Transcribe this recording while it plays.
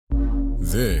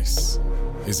This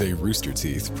is a Rooster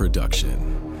Teeth production.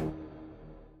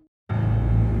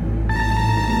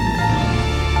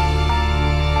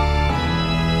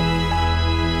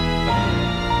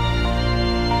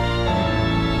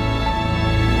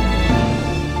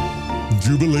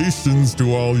 Jubilations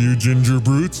to all you ginger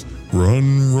brutes.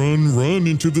 Run, run, run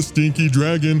into the stinky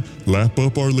dragon. Lap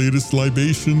up our latest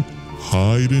libation.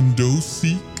 Hide and do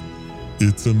seek.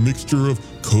 It's a mixture of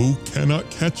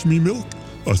cannot catch me milk,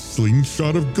 a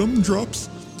slingshot of gumdrops,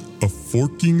 a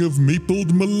forking of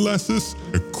mapled molasses,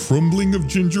 a crumbling of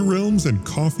ginger elms, and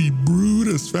coffee brewed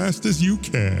as fast as you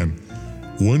can.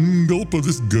 One gulp of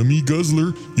this gummy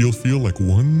guzzler, you'll feel like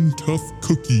one tough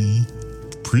cookie.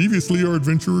 Previously, our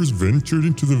adventurers ventured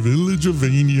into the village of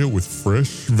Vainia with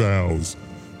fresh vows.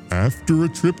 After a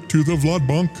trip to the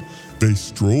Vladbank, they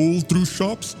strolled through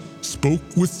shops, spoke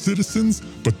with citizens,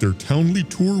 but their townly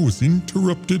tour was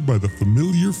interrupted by the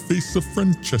familiar face of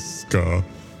Francesca.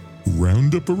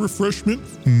 Round up a refreshment,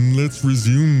 and let's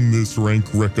resume this rank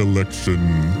recollection.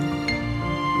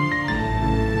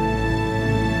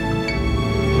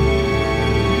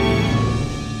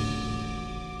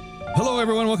 Hello,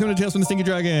 everyone. Welcome to Tales from the Stinky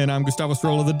Dragon. I'm Gustavo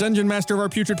Strolla, the dungeon master of our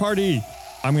putrid party.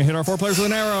 I'm going to hit our 4 players with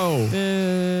an arrow.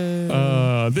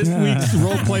 This week's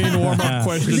role-playing warm-up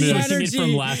question is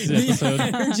from last episode. The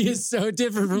energy is so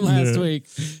different from last week.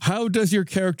 How does your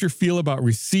character feel about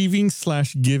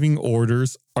receiving/giving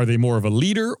orders? Are they more of a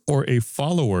leader or a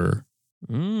follower?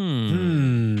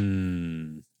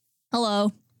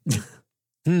 Hello.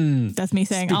 That's me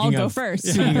saying I'll go first.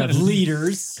 Speaking of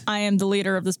leaders. I am the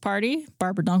leader of this party,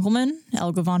 Barbara Dunkelman,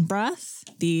 Elga von Brath,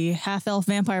 the half-elf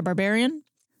vampire barbarian.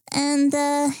 And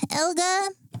Elga,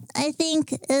 I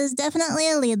think, is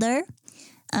definitely a leader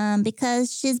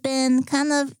because she's been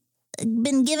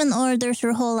given orders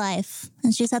her whole life,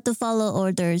 and she's had to follow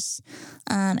orders.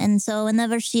 And so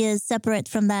whenever she is separate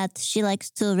from that, she likes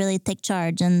to really take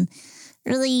charge and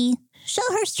really show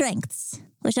her strengths,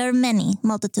 which are many,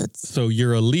 multitudes. So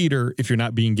you're a leader if you're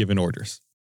not being given orders.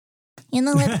 You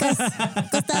know what,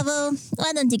 Gustavo?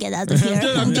 Why don't you get out of here?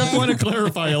 I just want to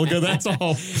clarify, Elga, that's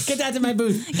all. Get out of my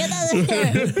booth. Get out of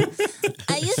here.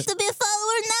 I used to be a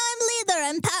follower, now I'm leader.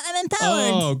 I'm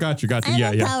empowered. Oh, got you.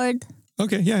 I'm empowered.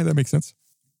 Okay, yeah, that makes sense.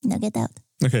 Now get out.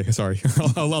 Okay, sorry.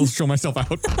 I'll show myself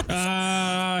out.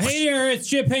 Hey there, it's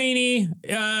Chip Haney,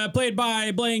 played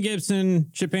by Blaine Gibson.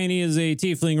 Chip Haney is a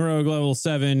tiefling rogue, level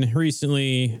 7,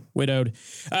 recently widowed.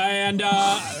 And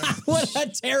what a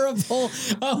terrible,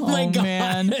 oh my God.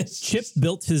 Man. Chip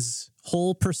built his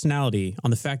whole personality on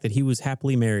the fact that he was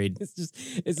happily married.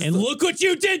 And look what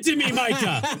you did to me,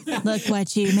 Micah. Look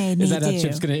what you made me do. Is that how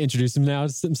Chip's going to introduce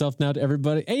himself now to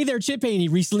everybody? Hey there, Chip Haney,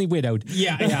 recently widowed.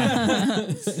 Yeah.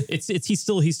 He's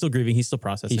still grieving. He's still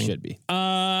processing. He should be.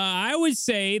 I would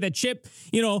say that Chip,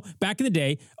 back in the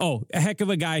day, a heck of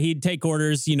a guy. He'd take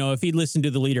orders, if he'd listened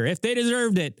to the leader, if they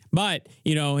deserved it. But,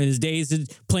 in his days of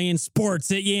playing sports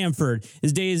at Yamford,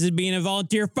 his days of being a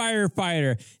volunteer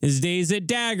firefighter, his days at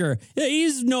Dagger,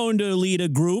 he's known to lead a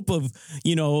group of,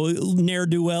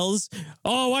 ne'er-do-wells.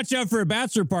 Oh, watch out for a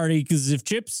bachelor party, because if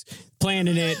Chip's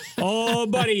planning it, oh,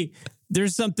 buddy,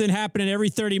 there's something happening every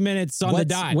 30 minutes on the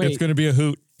dot. It's going to be a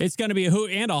hoot. It's going to be a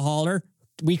hoot and a holler.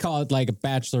 We call it like a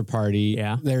bachelor party.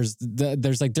 Yeah. There's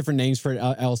like different names for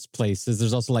else places.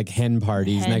 There's also like hen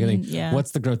parties and everything. Yeah. What's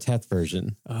the grotesque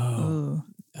version?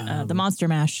 The Monster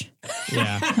Mash.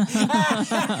 Yeah.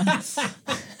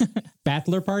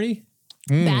 Battler party?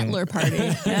 Battler party.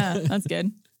 Yeah, that's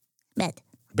good. Bet.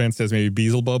 Ben says maybe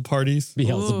Beelzebub parties.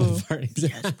 Beelzebub parties.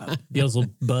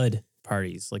 Beelzebub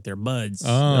parties, like they're buds.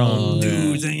 Oh. They're all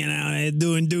dudes hanging out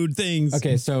doing dude things.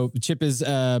 Okay, so Chip is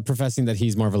professing that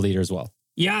he's more of a leader as well.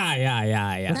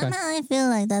 Yeah. Somehow I feel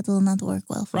like that will not work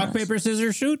well for us. Rock, paper,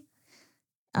 scissors, shoot.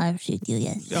 I'll shoot you,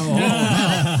 yes.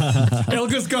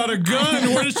 Elga's got a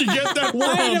gun. Where did she get that from?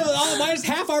 Why does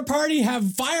half our party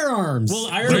have firearms? Well,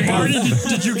 I already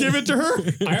Did you give it to her?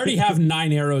 I already have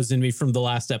 9 arrows in me from the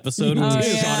last episode when we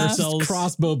shot ourselves.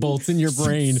 Crossbow bolts in your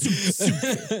brain.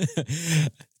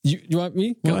 You want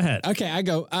me? Go ahead. Okay, I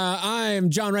go.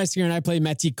 I'm John Reisinger, and I play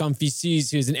Matty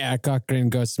Confucius, who's an Eric Cochran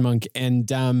ghost monk. And,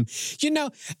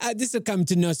 this will come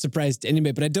to no surprise to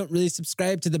anybody, but I don't really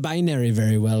subscribe to the binary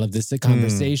very well of this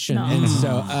conversation. No. And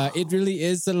so it really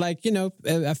is I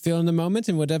feel in the moment,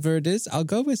 and whatever it is, I'll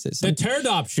go with it. The third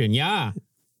option, yeah.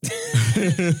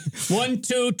 1,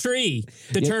 2, 3.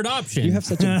 The third option. You have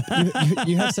such a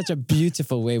you have such a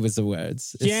beautiful way with the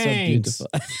words. It's Thanks. so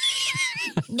beautiful.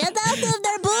 Get out of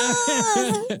their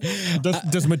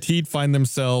booth! Does Mateed find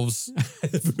themselves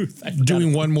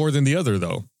doing one more than the other,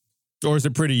 though? Or is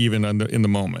it pretty even in the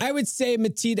moment? I would say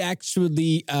Mateed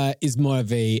actually is more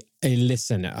of a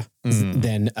listener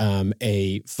than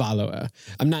a follower.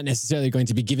 I'm not necessarily going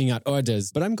to be giving out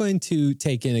orders, but I'm going to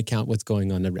take into account what's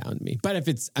going on around me. But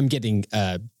if I'm getting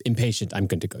impatient, I'm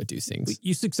going to go do things.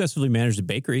 You successfully managed a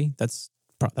bakery. That's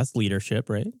leadership,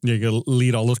 right? Yeah, you gotta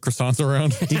lead all those croissants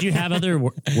around. Did you have other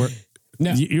work?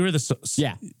 No. You were the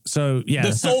Yeah. So yeah,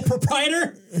 The sole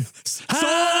proprietor?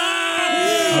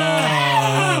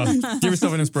 Give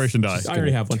yourself an inspiration die. I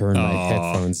already have one. Turn my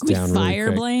headphones down really Fire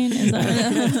quick. Blaine? Is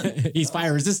that He's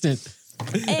fire resistant.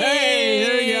 Hey,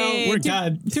 there you go. We're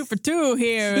done. 2 for 2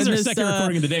 here. This is in our second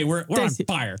recording of the day. We're on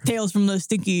fire. Tales from the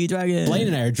Stinky Dragon. Blaine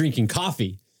and I are drinking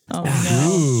coffee. Oh,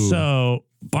 no. So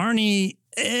Barney,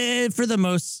 for the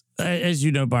most, as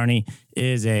you know, Barney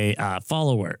is a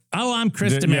follower. Oh, I'm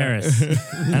Chris Damaris,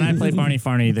 and I play Barney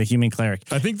Farney, the human cleric.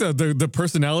 I think the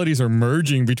personalities are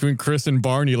merging between Chris and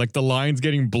Barney, like the lines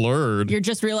getting blurred. You're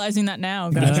just realizing that now.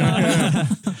 Gotcha.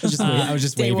 I was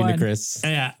just Day waving one. to Chris.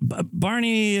 Yeah,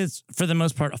 Barney is for the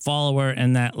most part a follower,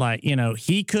 and that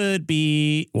he could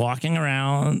be walking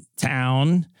around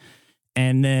town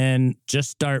and then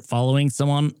just start following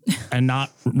someone and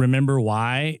not remember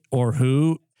why or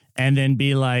who, and then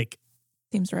be like,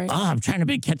 Seems right. I'm trying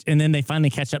to catch, and then they finally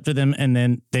catch up to them, and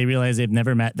then they realize they've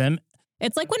never met them.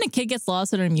 It's like when a kid gets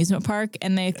lost at an amusement park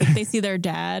and they think they see their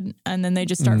dad and then they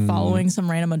just start following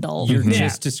some random adult. You're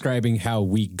just describing how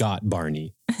we got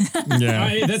Barney.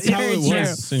 Yeah. That's how it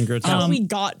was in grade How we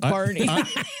got Barney.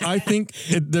 I think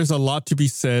there's a lot to be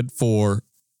said for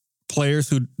players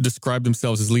who describe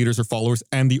themselves as leaders or followers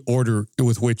and the order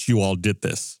with which you all did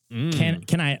this.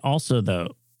 Can I also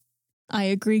though? I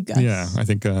agree, Gus. Yeah, I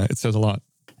think it says a lot.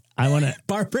 I want to.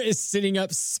 Barbara is sitting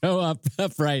up so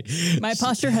upright. My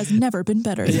posture has never been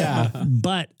better. Yeah.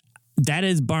 But that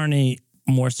is Barney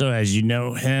more so as you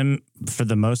know him for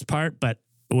the most part. But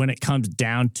when it comes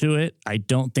down to it, I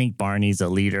don't think Barney's a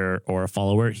leader or a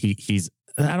follower. He's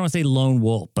I don't want to say lone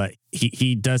wolf, but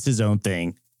he does his own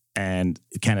thing and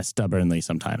kind of stubbornly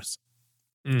sometimes.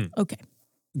 Okay.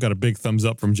 Got a big thumbs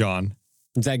up from John.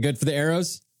 Is that good for the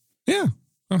arrows? Yeah,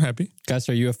 I'm happy. Gus,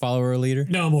 are you a follower or leader?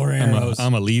 No more arrows.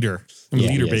 I'm a leader. I'm a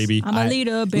leader, yes. baby. I'm a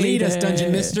leader, baby. Lead us,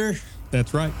 Dungeon Mister.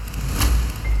 That's right.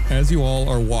 As you all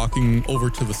are walking over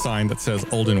to the sign that says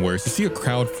Oldenwares, you see a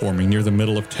crowd forming near the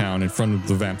middle of town in front of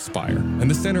the Vamp Spire. In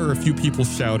the center are a few people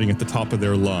shouting at the top of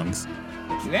their lungs.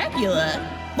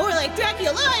 Dracula? More like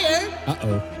Draculaire!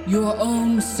 Uh-oh. Your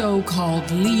own so-called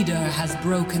leader has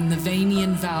broken the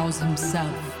Vainian vows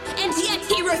himself. And yet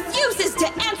he refuses to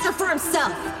answer for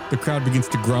himself! The crowd begins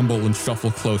to grumble and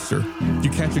shuffle closer. You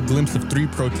catch a glimpse of 3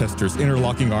 protesters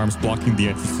interlocking arms blocking the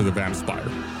entrance to the Vamp Spire.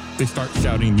 They start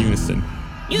shouting in unison.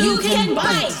 You can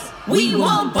bite! We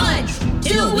won't budge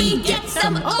till we get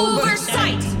some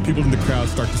oversight! People in the crowd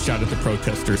start to shout at the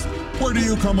protesters. Where do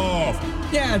you come off?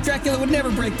 Yeah, Dracula would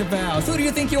never break the vows. Who do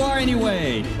you think you are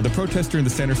anyway? The protester in the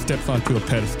center steps onto a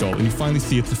pedestal, and you finally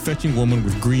see it's a fetching woman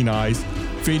with green eyes,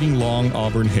 fading long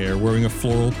auburn hair, wearing a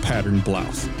floral patterned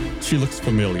blouse. She looks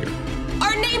familiar.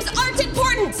 Our names aren't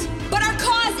important, but our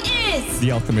cause is!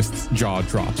 The alchemist's jaw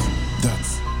drops.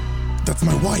 That's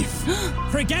my wife.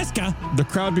 Francesca! The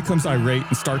crowd becomes irate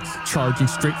and starts charging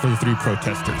straight for the 3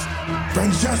 protesters.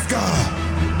 Francesca!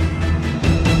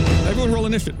 Everyone roll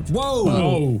initiative.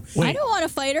 Whoa. I don't want to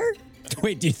fight her.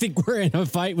 Wait, do you think we're in a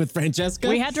fight with Francesca?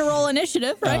 We had to roll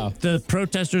initiative, right? The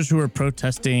protesters who are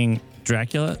protesting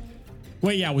Dracula.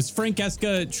 Wait, yeah, was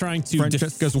Francesca trying to...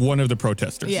 Francesca's one of the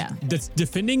protesters. Yeah. That's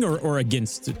defending or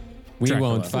against We Dracula?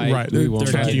 won't fight. Right, We won't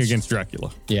they're fight. chanting against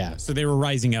Dracula. Yeah, So they were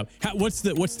rising up. What's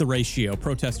the ratio?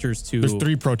 Protesters to... There's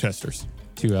 3 protesters.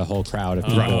 to a whole crowd of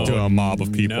people. Right, to a mob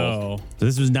of people. No. So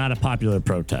this was not a popular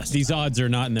protest. These odds are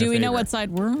not in their Do we know favor. what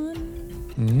side we're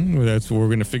on? That's what we're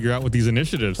going to figure out with these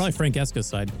initiatives. Probably Francesca's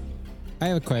side. I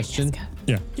have a question.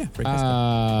 Yeah. Yeah,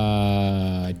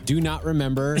 Francesca. Do not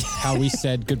remember how we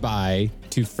said goodbye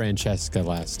to Francesca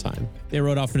last time. They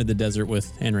rode off into the desert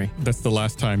with Henry. That's the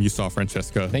last time you saw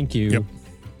Francesca. Thank you. Yep.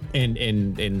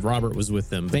 And Robert was with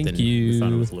them. But Thank then we found out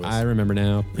it you. was Lewis. I remember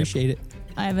now. Appreciate it.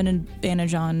 I have an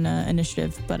advantage on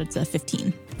initiative, but it's a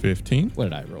 15. 15. What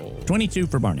did I roll? 22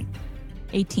 for Barney.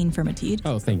 18 for Mateed.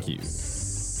 Oh, thank you.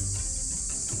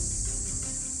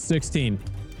 16.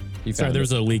 You Sorry, found there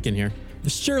was a leak in here.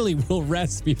 Surely we'll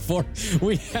rest before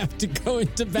we have to go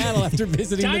into battle after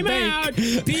visiting Time the bank. out!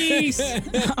 Peace!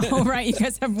 Oh, right. You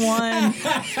guys have won.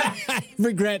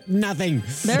 Regret nothing.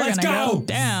 They're Let's going to go. go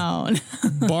down.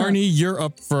 Barney, you're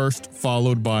up first,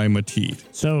 followed by Mateed.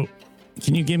 So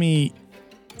can you give me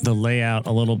the layout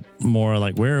a little more?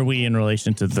 Like, where are we in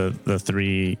relation to the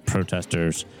 3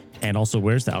 protesters? And also,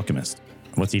 where's the alchemist?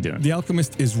 What's he doing? The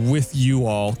alchemist is with you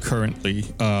all currently.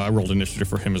 I rolled initiative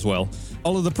for him as well.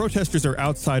 All of the protesters are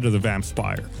outside of the Vamp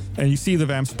Spire. And you see the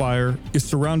Vamp Spire is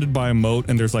surrounded by a moat,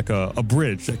 and there's like a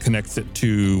bridge that connects it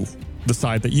to the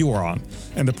side that you are on.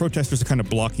 And the protesters are kind of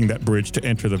blocking that bridge to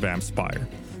enter the Vamp Spire.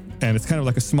 And it's kind of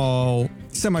like a small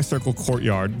semicircle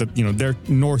courtyard that, they're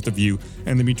north of you.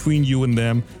 And then between you and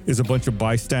them is a bunch of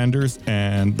bystanders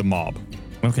and the mob.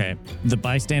 Okay. The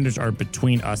bystanders are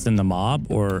between us and the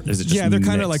mob, or is it just Yeah, they're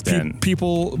kind of like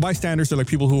people. Bystanders are like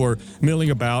people who are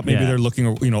milling about. Maybe they're looking,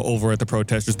 over at the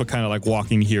protesters, but kind of like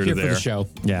walking here to there. For the show.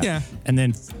 Yeah. Yeah. And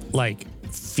then like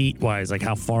feet wise, like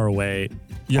how far away?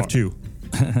 You have 2.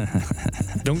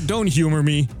 Don't humor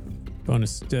me.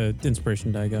 Bonus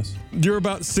inspiration die, I guess. You're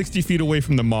about 60 feet away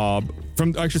from the mob.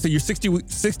 I should say you're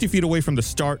 60 feet away from the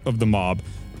start of the mob.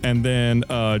 And then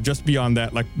just beyond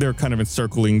that, like they're kind of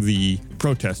encircling the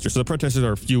protesters. So the protesters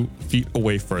are a few feet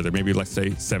away further, maybe let's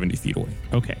say 70 feet away.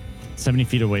 Okay. 70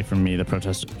 feet away from me, the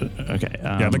protesters. Okay.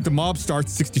 Yeah, like the mob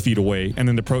starts 60 feet away, and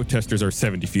then the protesters are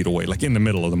 70 feet away, like in the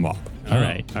middle of the mob. All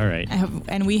right.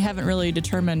 And we haven't really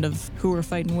determined of who we're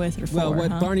fighting with or for. Well, what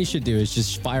Barney should do is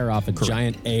just fire off a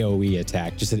giant AoE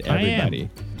attack just at everybody.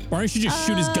 Barney should just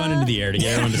shoot his gun into the air to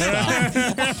get everyone to stop.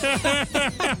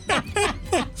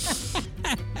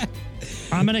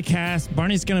 I'm going to cast.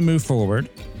 Barney's going to move forward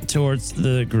towards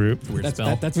the group. That's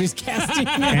what he's casting.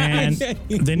 And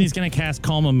then he's going to cast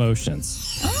Calm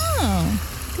Emotions.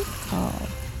 Oh, good call.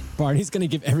 Barney's going to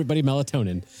give everybody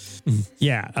melatonin.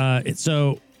 Yeah.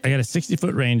 So I got a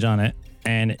 60-foot range on it,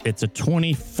 and it's a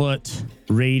 20-foot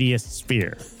radius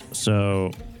sphere.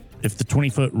 So if the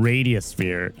 20-foot radius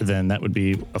sphere, then that would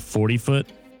be a 40-foot.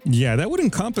 Yeah, that would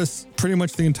encompass pretty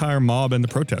much the entire mob and the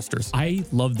protesters. I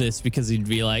love this because he'd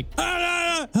be like,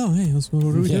 oh, hey, what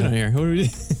are we doing here? What are we doing?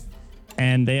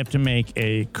 And they have to make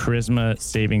a charisma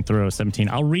saving throw of 17.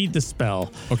 I'll read the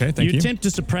spell. Okay, thank you. You attempt to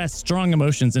suppress strong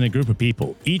emotions in a group of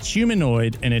people. Each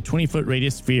humanoid in a 20-foot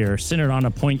radius sphere centered on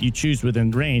a point you choose within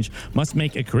range must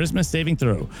make a charisma saving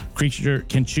throw. Creature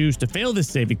can choose to fail this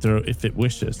saving throw if it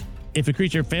wishes. If a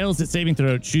creature fails its saving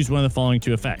throw, choose one of the following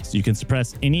 2 effects. You can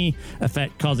suppress any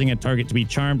effect causing a target to be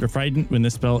charmed or frightened. When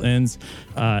this spell ends,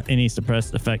 any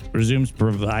suppressed effect resumes,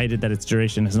 provided that its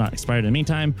duration has not expired in the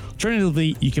meantime.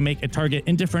 Alternatively, you can make a target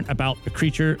indifferent about a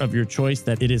creature of your choice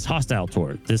that it is hostile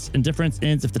toward. This indifference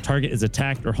ends if the target is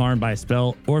attacked or harmed by a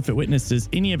spell, or if it witnesses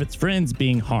any of its friends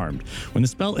being harmed. When the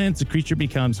spell ends, the creature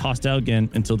becomes hostile again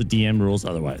until the DM rules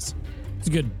otherwise. It's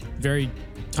a good, very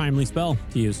timely spell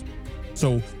to use.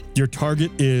 So your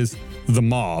target is the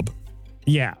mob.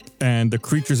 Yeah. And the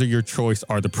creatures of your choice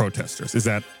are the protesters. Is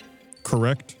that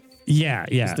correct? Yeah.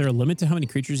 Is there a limit to how many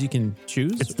creatures you can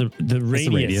choose? It's the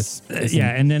radius. Yeah,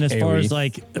 and then as far as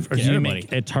like, you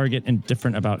make a target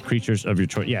indifferent about creatures of your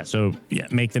choice. Yeah, so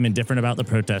make them indifferent about the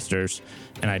protesters,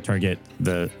 and I target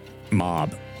the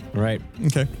mob. Right.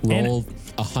 Okay. Roll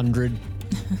 100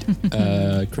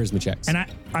 charisma checks. And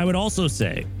I would also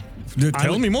say...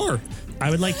 Tell me more. I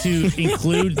would like to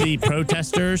include the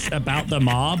protesters about the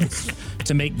mob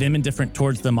to make them indifferent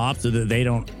towards the mob so that they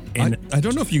don't... I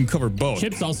don't know if you can cover both.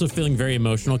 Chip's also feeling very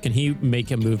emotional. Can he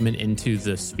make a movement into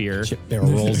the sphere? Chip barrel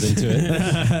rolls into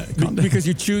it. Because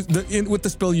you choose... with the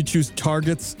spell, you choose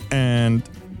targets and...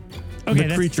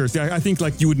 the creatures. Yeah, I think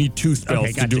like you would need 2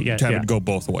 spells to have it go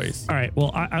both ways. All right.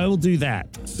 Well, I will do that.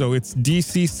 So it's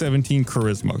DC 17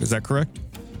 charisma. Is that correct?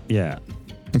 Yeah.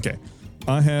 Okay.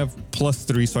 I have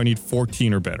 +3, so I need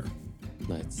 14 or better.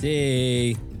 Let's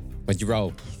see. What'd you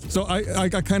roll? So I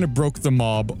kind of broke the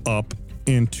mob up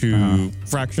into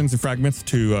fractions and fragments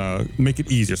to make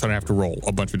it easier, so I don't have to roll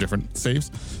a bunch of different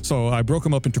saves. So I broke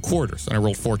them up into quarters, and I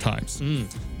rolled 4 times.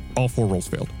 All 4 rolls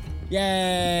failed.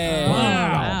 Yay!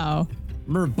 Wow.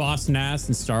 Remember Boss Nass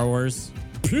in Star Wars?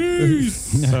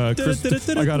 Peace! I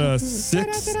got a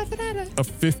 6, a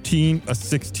 15, a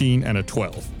 16, and a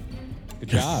 12. Good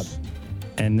job.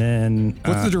 And then...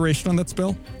 What's the duration on that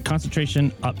spell?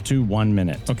 Concentration up to 1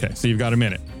 minute. Okay, so you've got a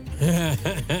minute.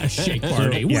 Shake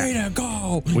party. Way to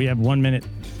go! We have 1 minute,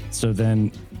 so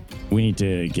then we need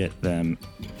to get them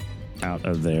out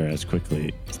of there as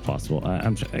quickly as possible. I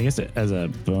guess as a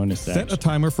bonus Set a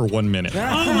timer for 1 minute.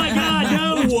 Oh my God,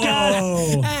 no!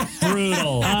 Whoa!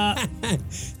 Brutal.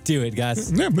 Do it,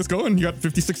 guys. Yeah, let's go. And you got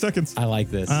 56 seconds. I like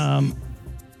this.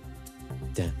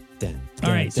 All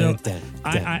right, so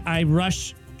I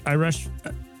rush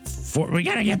for. We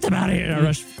gotta get them out of here. I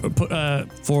rush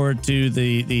forward to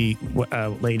the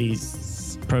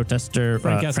ladies protester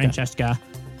Francesca.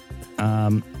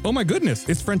 Oh my goodness!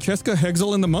 It's Francesca,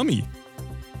 Hexel, and the Mummy.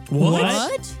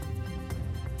 What?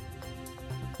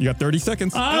 You got 30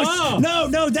 seconds.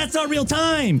 No, that's not real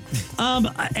time.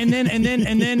 And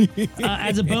then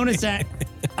as a bonus act.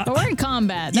 But we're in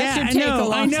combat. That should take a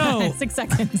long time. 6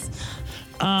 seconds.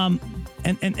 And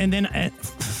then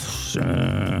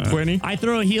 20. I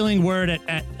throw a healing word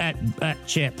at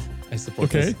Chip. I support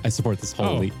this. I support this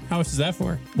wholly. How much is that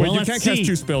for? Wait, you can't cast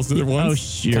 2 spells at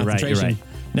once. Oh, you're right.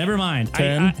 Never mind.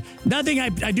 10. Nothing.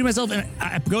 I do myself, and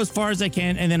I go as far as I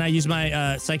can, and then I use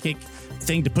my psychic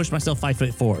thing to push myself 5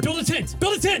 foot forward. Build a tent.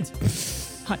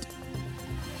 Hot.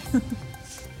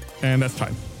 And that's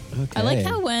time. Okay. I like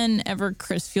how whenever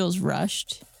Chris feels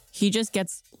rushed, he just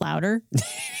gets louder.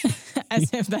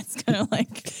 As if that's going to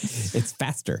It's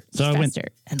faster. So I went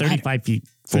 35 feet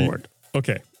forward.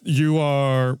 Okay. You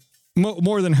are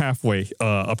more than halfway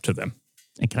up to them.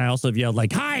 And can I also have yelled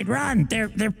hide, run, they're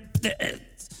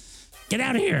get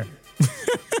out of here.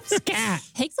 Scat.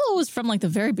 Hexel was from the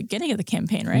very beginning of the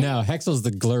campaign, right? No, Hexel's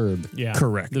the glurb. Yeah.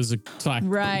 Correct. There's a talk.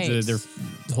 Right. Their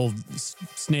whole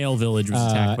snail village was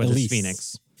attacked by this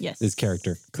phoenix. Yes. His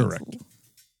character. Correct.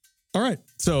 All right.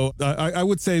 So I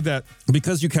would say that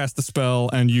because you cast the spell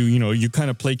and you kind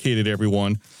of placated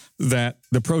everyone, that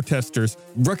the protesters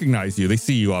recognize you. They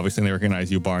see you, obviously, and they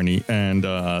recognize you, Barney. And,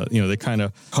 they kind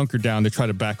of hunker down. They try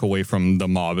to back away from the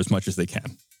mob as much as they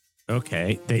can.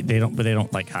 Okay. They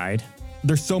don't hide.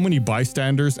 There's so many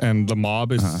bystanders and the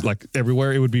mob is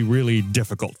everywhere. It would be really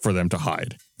difficult for them to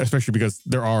hide, especially because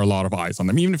there are a lot of eyes on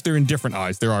them. Even if they're in different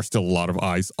eyes, there are still a lot of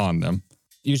eyes on them.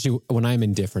 Usually when I'm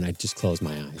indifferent, I just close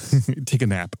my eyes. Take a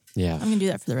nap. Yeah. I'm going to do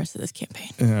that for the rest of this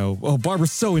campaign. Oh,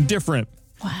 Barbara's so indifferent.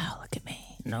 Wow, look at me.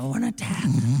 No one attack.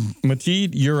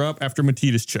 Mateed, you're up. After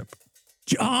Mateed is Chip.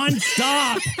 John,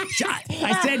 stop.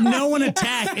 I said no one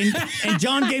attack. And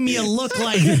John gave me a look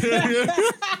like...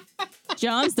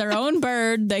 John's their own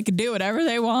bird. They can do whatever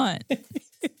they want.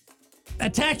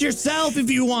 Attack yourself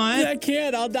if you want. I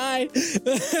can't. I'll die.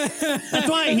 That's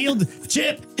why I healed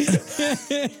Chip.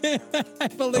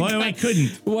 I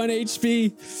couldn't. 1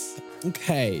 HP.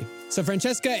 Okay. So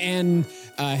Francesca and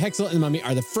Hexel and Mummy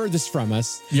are the furthest from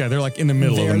us. Yeah, they're in the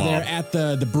middle of the mob. They're at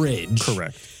the bridge.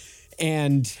 Correct.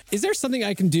 And is there something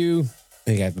I can do? I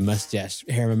think I have a mustache,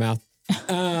 hair in my mouth.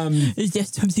 Is there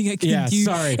something I can do?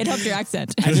 Sorry. It helped your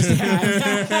accent.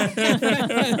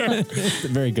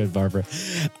 Very good, Barbara.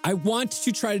 I want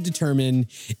to try to determine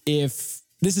if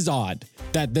this is odd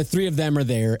that the 3 of them are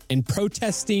there and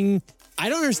protesting. I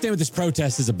don't understand what this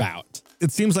protest is about.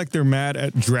 It seems like they're mad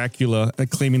at Dracula,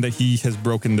 claiming that he has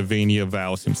broken the Vainia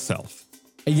vows himself.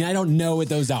 And I don't know what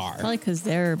those are. Probably because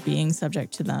they're being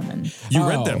subject to them and you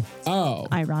read them. Oh.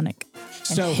 Ironic.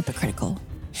 So and hypocritical.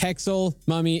 Hexel,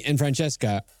 Mummy, and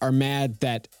Francesca are mad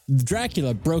that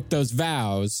Dracula broke those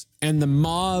vows and the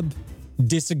mob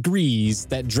disagrees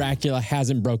that Dracula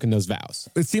hasn't broken those vows.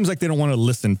 It seems like they don't want to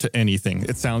listen to anything.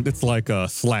 It's like a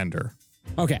slander.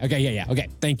 Okay, yeah. Okay,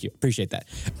 thank you. Appreciate that.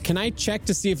 Can I check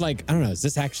to see if I don't know, is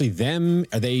this actually them?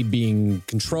 Are they being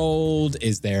controlled?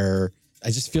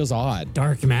 It just feels odd.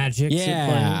 Dark magic.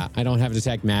 Yeah, I don't have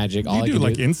detect magic. You do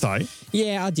insight.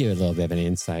 Yeah, I'll do a little bit of an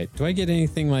insight. Do I get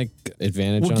anything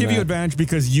advantage? We'll give you advantage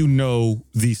because you know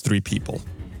these 3 people.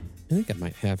 I think I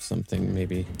might have something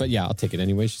maybe. But yeah, I'll take it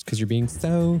anyways just because you're being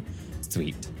so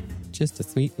sweet. Just a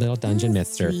sweet little dungeon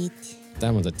mister. Sweet.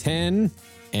 That one's a 10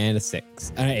 and a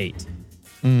 8.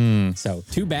 So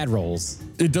 2 bad rolls.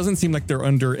 It doesn't seem like they're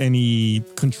under any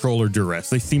control or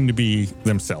duress. They seem to be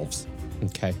themselves.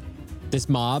 Okay. This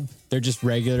mob, they're just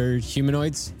regular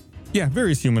humanoids? Yeah,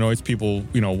 various humanoids, people,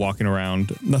 walking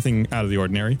around. Nothing out of the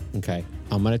ordinary. Okay.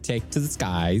 I'm going to take to the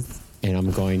skies, and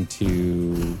I'm going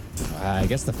to, I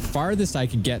guess the farthest I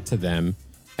could get to them,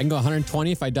 I can go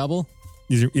 120 if I double?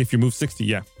 If you move 60,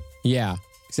 yeah. Yeah.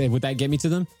 So would that get me to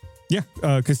them? Yeah,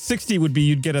 because 60 would be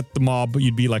you'd get at the mob, but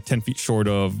you'd be 10 feet short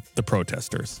of the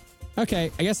protesters. Okay,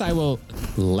 I guess I will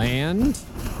land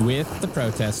with the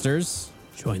protesters.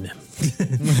 Join them.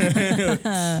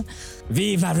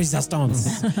 Vive la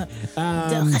resistance.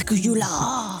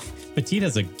 Petite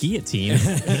has a guillotine.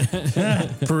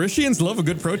 Parisians love a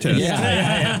good protest.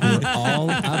 Yeah. We're all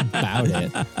about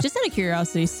it. Just out of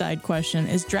curiosity, side question.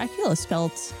 Is Dracula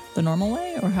spelled the normal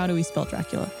way, or how do we spell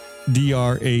Dracula?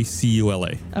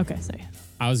 Dracula. Okay, so yeah.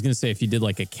 I was going to say, if you did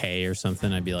a K or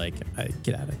something, I'd be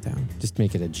get out of town. Just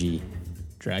make it a G.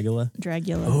 Dragula?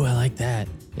 Dragula. Oh, I like that.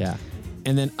 Yeah.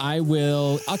 And then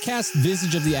I'll cast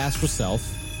Visage of the Astral Self.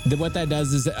 What that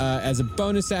does is as a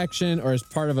bonus action or as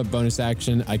part of a bonus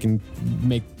action, I can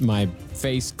make my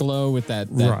face glow with that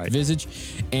visage.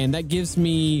 And that gives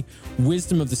me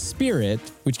Wisdom of the Spirit,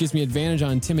 which gives me advantage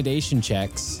on intimidation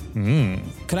checks.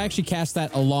 Could I actually cast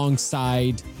that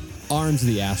alongside Arms of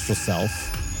the Astral Self?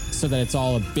 so that it's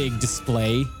all a big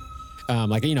display.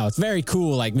 It's very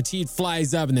cool. Like Mateed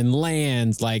flies up and then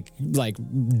lands like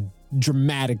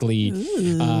dramatically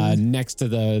next to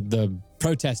the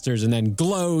protesters, and then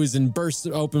glows and bursts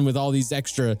open with all these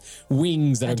extra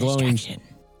wings that are glowing,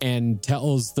 and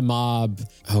tells the mob,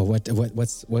 "Oh, what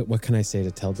can I say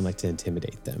to tell them, like to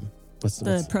intimidate them?" What's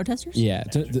the protesters? Yeah,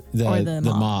 the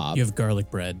mob. You have garlic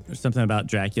bread. There's something about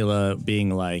Dracula being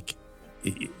like,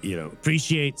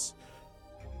 appreciates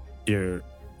your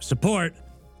support,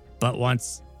 but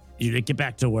once you get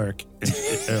back to work,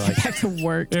 or like, Back to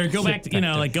work. or go back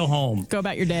to, go home. Go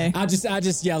about your day. I'll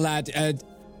just yell out,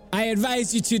 I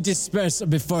advise you to disperse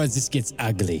before this gets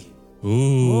ugly.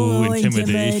 Ooh,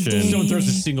 intimidation. Just don't throw us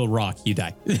a single rock, you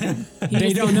die.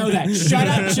 They don't know that. Shut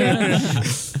up,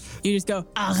 Chip. You just go,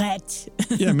 arrête.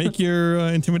 Yeah, make your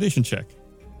intimidation check.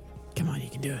 Come on, you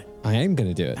can do it. I am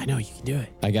going to do it. I know you can do it.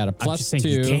 I got a I'm plus just saying 2.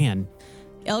 you can.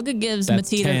 Elga gives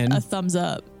That's Mateed 10. a thumbs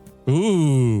up.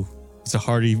 Ooh, it's a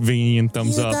hearty Vainian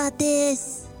thumbs You up. got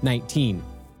this. 19.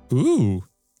 Ooh,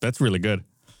 that's really good.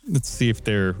 Let's see if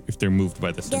they're moved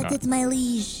by this or Get not. it, my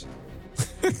liege.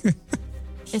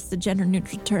 It's the gender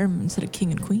neutral term instead of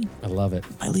king and queen. I love it.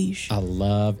 My liege. I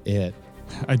love it.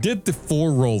 I did the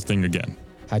 4 roll thing again.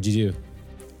 How'd you do?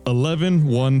 11,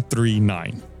 1, 3,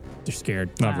 9. They're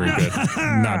scared. Not very good.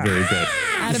 Not very good.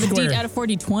 Out of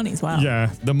 40 20s. Wow. Yeah,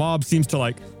 the mob seems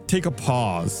to take a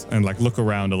pause and look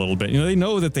around a little bit. They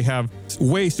know that they have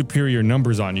way superior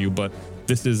numbers on you, but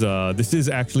this is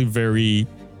actually very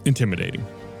intimidating.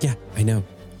 Yeah, I know.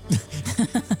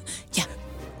 Yeah.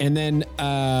 And then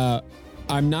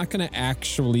I'm not going to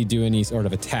actually do any sort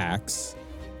of attacks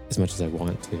as much as I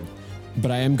want to. But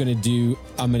I'm going to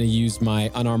use my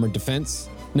unarmored defense.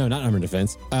 No, not armored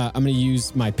defense. I'm going to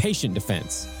use my patient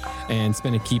defense and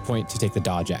spend a key point to take the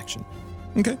dodge action.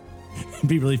 Okay. It'd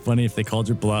be really funny if they called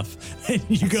your bluff and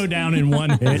you go down in one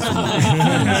hit.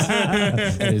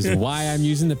 That is why I'm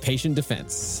using the patient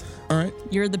defense. All right.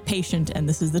 You're the patient and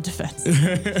this is the defense.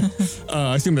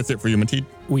 I assume that's it for you, Mateed.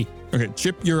 Oui. Okay,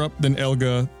 Chip, you're up, then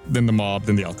Elga, then the mob,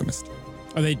 then the alchemist.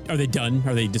 Are they done?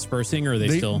 Are they dispersing, or are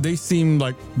they still? They seem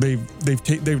like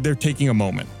they're taking a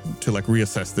moment to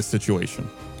reassess the situation.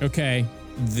 Okay,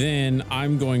 then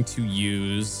I'm going to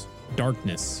use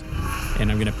darkness,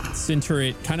 and I'm going to center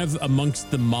it kind of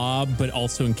amongst the mob, but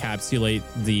also encapsulate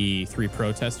the 3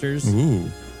 protesters. Ooh.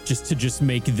 Just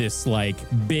make this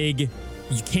big.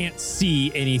 You can't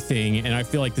see anything, and I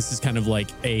feel like this is kind of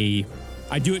I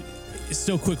do it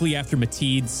so quickly after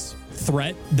Mateed's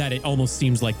threat that it almost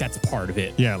seems like that's part of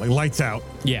it. Yeah, lights out.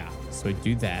 Yeah, so I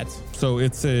do that. So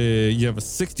you have a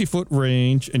 60-foot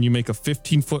range and you make a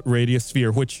 15-foot radius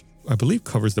sphere, which I believe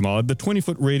covers them all. The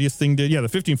 20-foot radius thing did. Yeah, the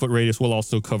 15-foot radius will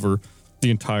also cover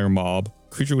the entire mob.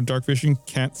 Creature with dark vision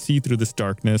can't see through this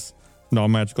darkness.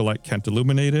 Non-magical light can't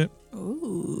illuminate it.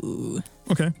 Ooh.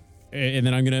 Okay. And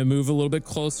then I'm going to move a little bit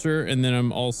closer, and then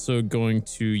I'm also going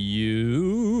to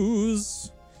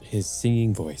use His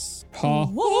singing voice.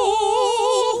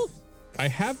 I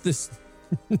have this.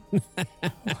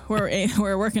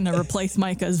 We're working to replace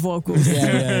Micah's vocals.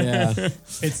 Yeah.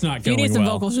 It's not If you going need some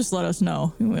well. vocals, just let us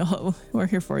know. We're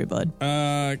here for you, bud.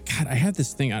 God, I have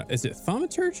this thing. Is it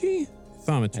thaumaturgy?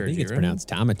 Thaumaturgy. I think it's right? pronounced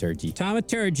taumaturgy.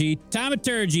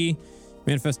 Taumaturgy.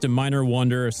 Manifest a minor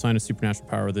wonder, a sign of supernatural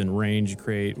power within range.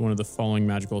 Create one of the following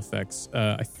magical effects.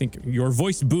 I think your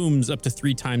voice booms up to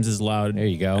 3 times as loud. There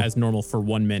you go. As normal for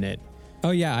 1 minute. Oh,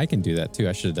 yeah, I can do that too.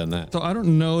 I should have done that. So I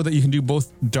don't know that you can do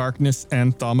both darkness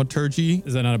and thaumaturgy.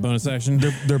 Is that not a bonus action?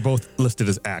 They're both listed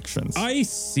as actions. I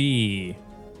see.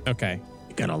 Okay.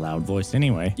 You got a loud voice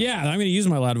anyway. Yeah, I'm going to use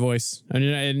my loud voice.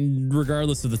 And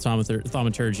regardless of the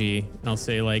thaumaturgy, I'll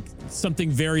say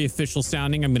something very official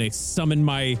sounding. I'm going to summon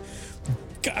my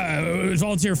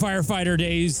volunteer firefighter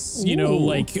days,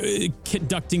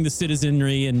 conducting the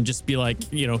citizenry and just be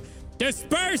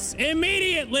disperse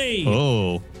immediately.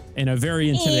 Oh. In a very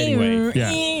intimidating way.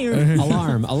 Yeah.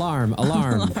 Alarm.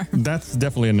 That's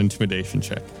definitely an intimidation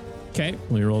check. Okay,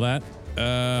 let me roll that.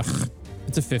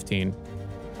 It's a 15.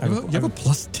 You have a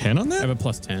plus 10 on I have that? a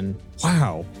plus 10.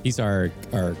 Wow. He's our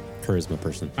charisma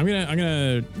person. I'm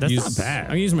gonna. That's use, not bad. I'm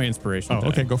gonna use my inspiration. Oh, today.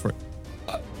 okay, go for it.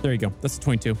 There you go. That's a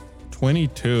 22.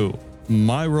 22.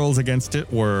 My rolls against it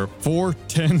were 4,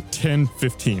 10, 10,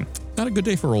 15. Not a good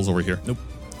day for rolls over here. Nope.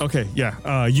 Okay,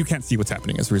 yeah. You can't see what's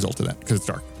happening as a result of that because it's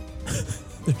dark.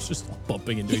 They're just all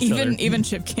bumping into each other. Even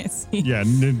Chip can't see. Yeah,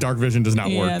 dark vision does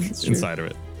not Yeah, work that's true. inside of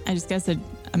it. I just guess I'd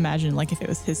imagine if it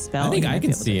was his spell. I think he I might be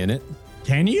can able to- see in it.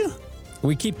 Can you?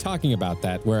 We keep talking about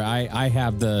that, where I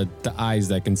have the eyes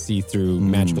that can see through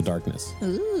magical darkness.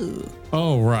 Ooh.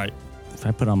 Oh, right. If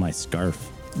I put on my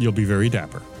scarf. You'll be very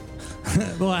dapper.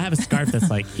 Well, I have a scarf that's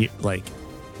like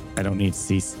I don't need to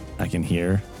see. I can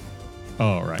hear.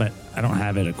 Oh, right. But I don't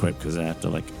have it equipped because I have to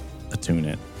like attune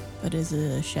it. But is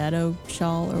it a shadow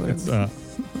shawl or whatever?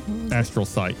 It's astral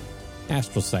sight.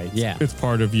 Astral sight, yeah. It's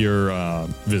part of your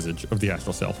visage of the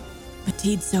astral self.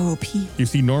 Mateed's so OP. You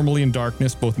see normally in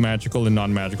darkness, both magical and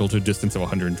non-magical, to a distance of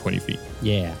 120 feet.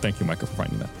 Yeah. Thank you, Micah, for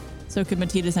finding that. So could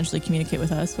Mateed essentially communicate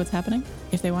with us what's happening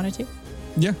if they wanted to?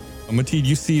 Yeah. Mateed,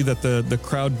 you see that the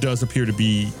crowd does appear to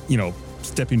be,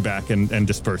 stepping back and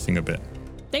dispersing a bit.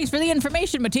 Thanks for the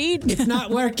information, Mateed. It's not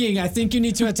working. I think you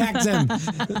need to attack them.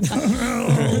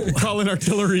 Call in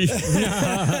artillery.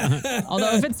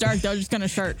 Although if it's dark, they're just going to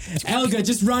start. Elga,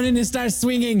 just run in and start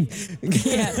swinging.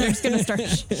 Yeah, they're just going to start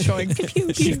showing.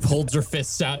 She holds her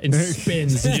fists out and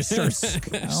spins and just starts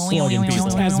slugging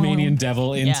people. Tasmanian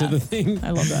devil into the thing.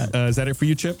 I love that. Is that it for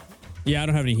you, Chip? Yeah, I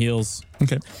don't have any heals.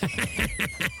 Okay.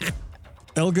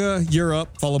 Elga, you're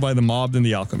up, followed by the mob, then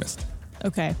the alchemist.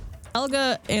 Okay.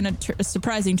 Elga, in a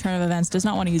surprising turn of events, does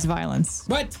not want to use violence.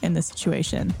 What? In this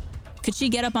situation. Could she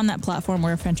get up on that platform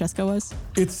where Francesca was?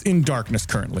 It's in darkness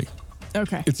currently.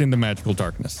 Okay. It's in the magical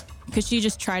darkness. Could she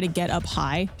just try to get up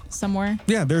high somewhere?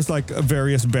 Yeah, there's like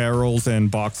various barrels and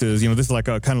boxes. This is like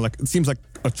a kind of like, it seems like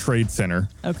a trade center.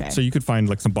 Okay. So you could find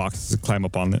like some boxes to climb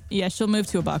up on it. Yeah, she'll move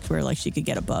to a box where like she could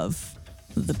get above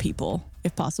the people,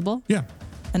 if possible. Yeah.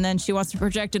 And then she wants to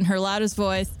project in her loudest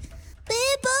voice,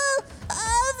 People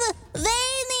of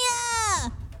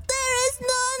Vainia! There is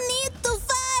no need to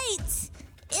fight!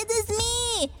 It is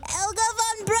me, Elga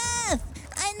von Breath!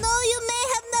 I know you may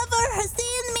have never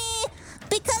seen me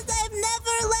because I've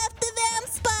never left the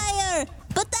Vampire,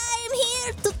 but I am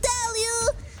here to tell you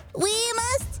we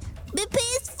must be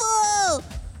peaceful!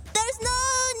 There's no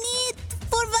need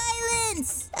for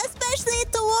violence, especially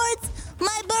towards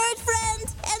my bird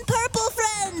friend and purple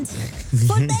friend,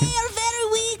 for they are very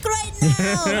weak right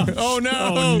now. Oh no!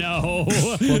 Oh no!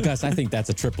 Well, Gus, I think that's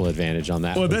a triple advantage on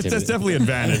that. Well, that's definitely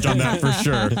advantage on that for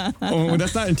sure. Oh,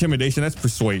 that's not intimidation, that's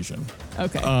persuasion.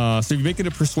 okay, So you make it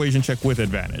a persuasion check with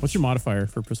advantage. What's your modifier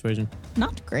for persuasion?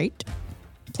 not great.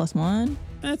 +1.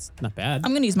 That's not bad.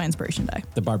 I'm going to use my inspiration die.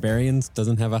 The Barbarians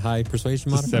doesn't have a high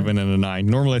persuasion A modifier. 7 and a 9.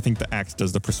 Normally, I think the axe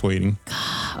does the persuading.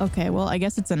 Okay, well, I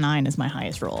guess it's a 9 is my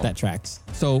highest roll. That tracks.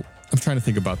 So I'm trying to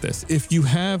think about this. If you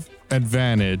have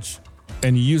advantage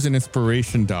and you use an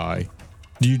inspiration die,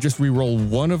 do you just re-roll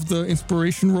one of the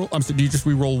inspiration roll? I'm sorry, do you just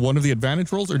re-roll one of the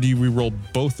advantage rolls, or do you re-roll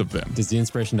both of them? Does the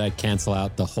inspiration die cancel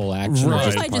out the whole action? Right. Or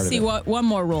Just like to see what one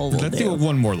more roll will Let's do. see what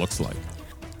one more looks like.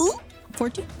 Ooh,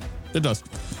 14. It does.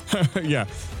 Yeah.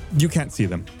 You can't see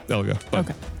them, Elga. But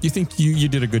Okay. You think you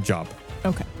did a good job.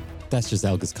 Okay. That's just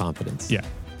Elga's confidence. Yeah.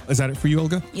 Is that it for you,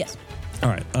 Olga? Yes. All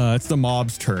right. It's the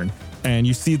mob's turn. And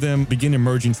you see them begin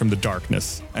emerging from the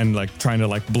darkness and like trying to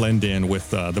like blend in with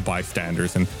the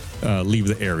bystanders and leave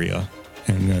the area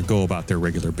and go about their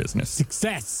regular business.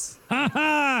 Success! Ha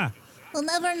ha! We'll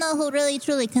never know who really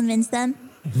truly convinced them.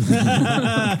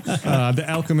 The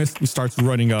alchemist starts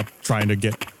running up, trying to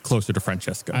get closer to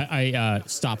Francesca. I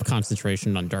stop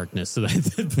concentration on darkness so that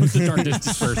the darkness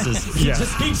disperses. Yeah.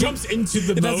 He jumps into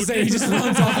the moat. He just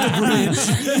runs off the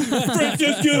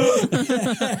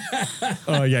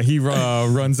bridge. Yeah, he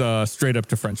runs straight up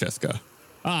to Francesca.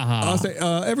 I'll say,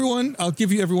 everyone, I'll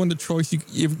give you everyone the choice.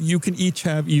 You can each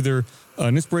have either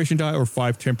an inspiration die or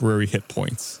 5 temporary hit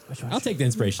points. I'll take the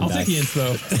inspiration I'll die. take the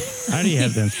inspo. I already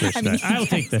have the inspiration. I'll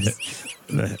take the hit.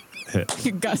 The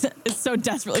hit. Gus is so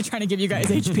desperately trying to give you guys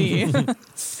HP.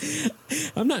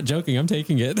 I'm not joking. I'm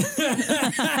taking it.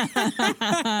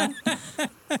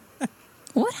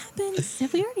 What happens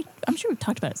if we already... I'm sure we've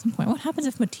talked about it at some point. What happens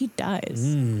if Mateed dies?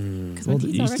 Because Well,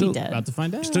 Mateed's you already still dead. About to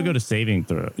find out. Still go to saving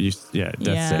throw. Death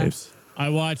Yeah. saves. I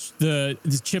watched the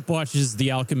Chip watches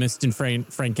the alchemist and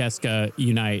Francesca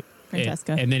unite.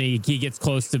 Francesca. And then he gets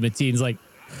close to Mateed and is like,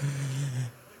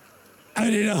 I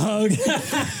need a hug.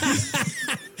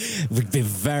 Be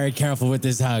very careful with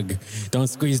this hug. Don't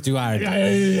squeeze too hard.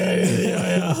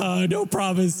 No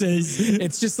promises.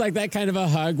 It's just like that kind of a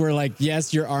hug where, like,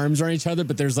 yes, your arms are on each other,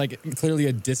 but there's like clearly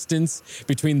a distance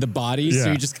between the bodies. So Yeah.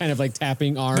 you're just kind of like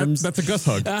tapping arms. That's a Gus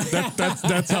hug.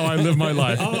 That's how I live my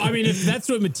life. Oh, I mean, if that's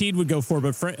what Mateed would go for,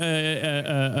 but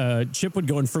Chip would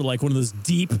go in for like one of those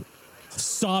deep,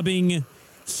 sobbing,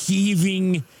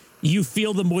 heaving, you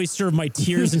feel the moisture of my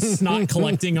tears and snot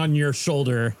collecting on your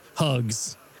shoulder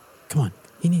hugs. Come on.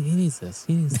 He needs this.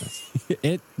 He needs this.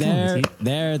 There.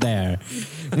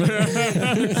 Well,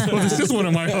 this is one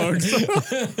of my hugs.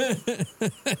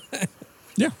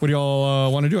 Yeah, what do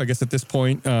y'all want to do? I guess at this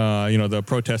point, the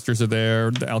protesters are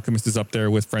there. The alchemist is up there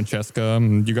with Francesca.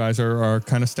 And you guys are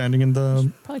kind of standing in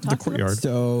the courtyard.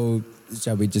 So,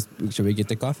 shall we get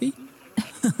the coffee?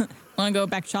 Want to go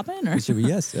back shopping? Or? Should we?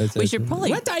 Yes. We should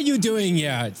probably. What are you doing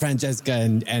here, Francesca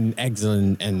and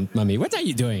Eggsel and Mummy? What are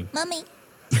you doing? Mummy,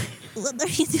 what are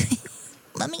you doing?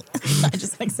 Mummy. I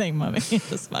just like saying mummy. It's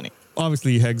just funny.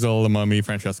 Obviously, Hexel, the mummy,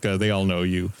 Francesca, they all know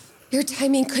you. Your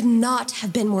timing could not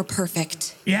have been more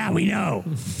perfect. Yeah, we know.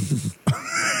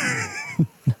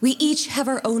 We each have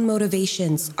our own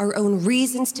motivations, our own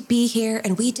reasons to be here,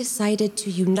 and we decided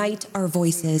to unite our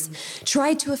voices,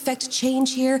 try to effect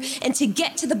change here, and to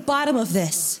get to the bottom of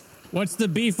this. What's the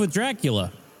beef with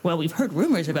Dracula? Well, we've heard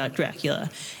rumors about Dracula,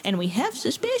 and we have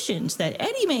suspicions that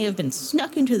Eddie may have been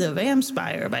snuck into the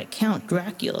Vampire by Count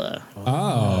Dracula.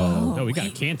 Oh. No, we got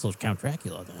to cancel Count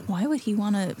Dracula then. Why would he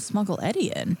want to smuggle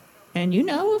Eddie in? And you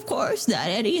know, of course, that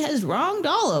Eddie has wronged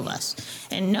all of us,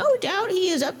 and no doubt he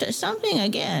is up to something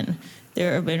again.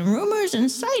 There have been rumors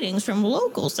and sightings from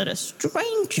locals that a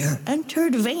stranger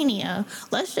entered Vainia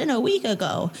less than a week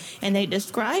ago, and they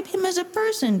describe him as a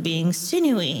person being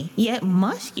sinewy, yet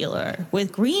muscular,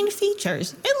 with green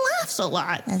features, and laughs a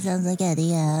lot. That sounds like Eddie,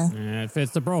 yeah. It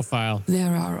fits the profile.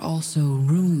 There are also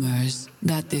rumors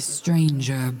that this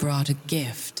stranger brought a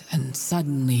gift, and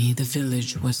suddenly the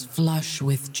village was flush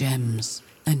with gems.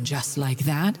 And just like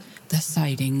that, the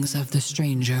sightings of the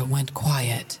stranger went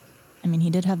quiet. I mean,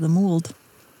 he did have the mold.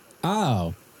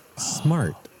 Oh,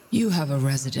 smart. You have a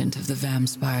resident of the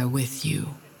Vampire with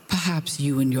you. Perhaps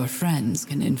you and your friends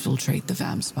can infiltrate the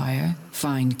Vampire,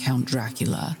 find Count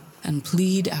Dracula, and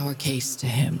plead our case to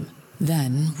him.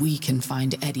 Then we can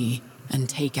find Eddie and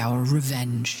take our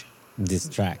revenge.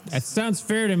 Distract. That sounds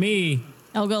fair to me.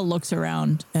 Elga looks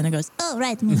around and it goes, oh,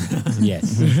 right.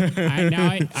 Yes.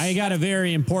 I got a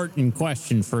very important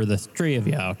question for the three of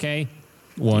you, okay?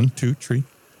 1, 2, 3.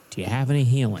 Do you have any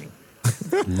healing?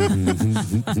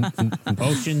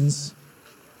 Potions?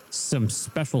 Some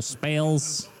special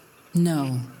spells?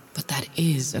 No, but that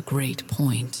is a great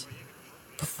point.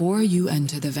 Before you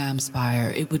enter the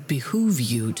Vampire, it would behoove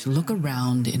you to look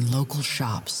around in local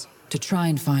shops to try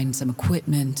and find some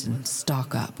equipment and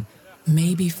stock up.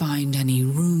 Maybe find any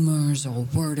rumors or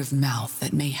word of mouth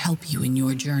that may help you in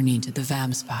your journey to the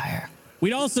Vampire.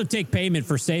 We'd also take payment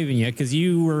for saving you because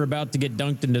you were about to get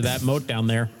dunked into that moat down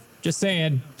there. Just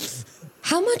saying.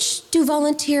 How much do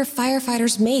volunteer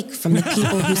firefighters make from the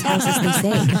people whose houses they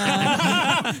save?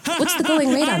 What's the going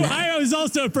rate on that? I was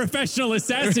also a professional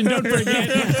assassin, don't forget.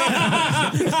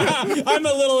 I'm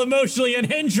a little emotionally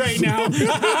unhinged right now.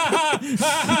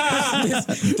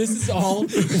 This is all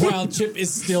while Chip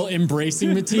is still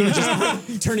embracing Mattia,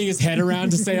 just turning his head around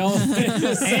to say all of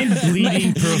this. And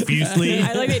bleeding profusely.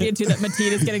 I like the idea, too, that Mattia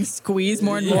is getting squeezed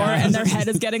more and more, and their head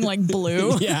is getting, like,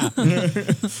 blue. Yeah.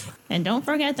 And don't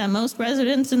forget that most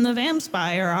residents in the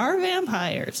Vampire are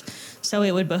vampires. So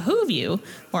it would behoove you,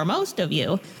 or most of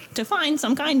you, to find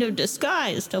some kind of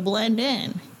disguise to blend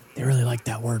in. They really like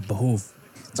that word, behoove.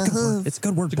 Behoove. It's a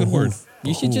good word, It's a good word.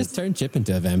 You should just turn Chip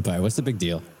into a vampire. What's the big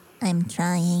deal? I'm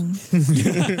trying.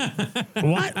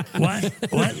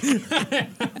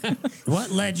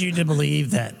 What led you to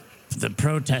believe that the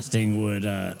protesting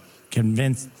would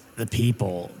convince the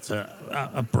people to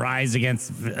uprise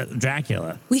against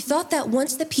Dracula? We thought that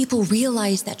once the people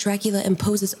realize that Dracula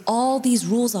imposes all these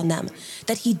rules on them,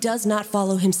 that he does not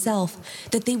follow himself,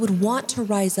 that they would want to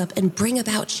rise up and bring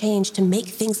about change to make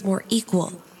things more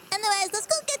equal. Anyways, let's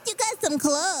go get you guys some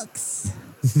cloaks.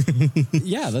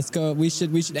 Yeah, let's go. We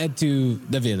should head to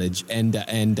the village and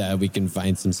we can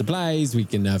find some supplies. We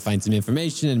can find some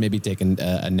information and maybe take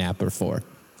a nap or 4.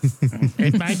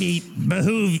 It might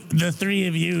behoove the three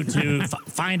of you to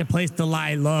find a place to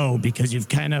lie low because you've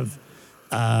kind of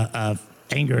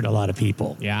angered a lot of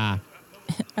people. Yeah.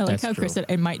 I like That's how Chris true.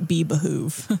 said it might be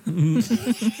behoove.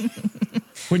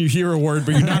 When you hear a word,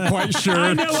 but you're not quite sure.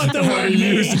 I know what the word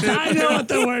means. I know what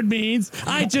the word means.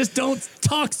 I just don't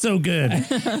talk so good.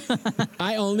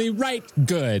 I only write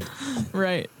good.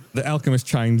 Right. The alchemist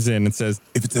chimes in and says,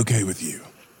 If it's okay with you,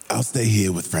 I'll stay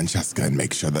here with Francesca and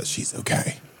make sure that she's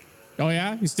okay. Oh,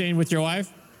 yeah? You staying with your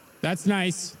wife? That's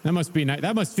nice. That must be nice.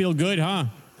 That must feel good, huh?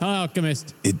 Huh,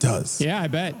 Alchemist? It does. Yeah, I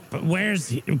bet. But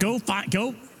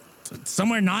go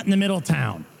somewhere not in the middle of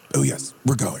town. Oh, yes,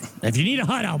 we're going. If you need a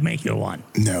hut, I'll make you one.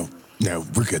 No,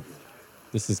 we're good.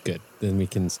 This is good. Then we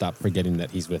can stop forgetting that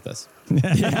he's with us.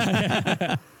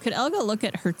 Could Elga look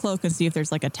at her cloak and see if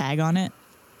there's like a tag on it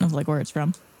of like where it's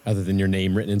from? Other than your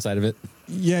name written inside of it?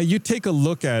 yeah, you take a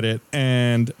look at it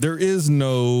and there is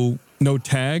no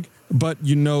tag, but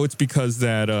you know it's because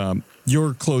that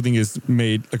Your clothing is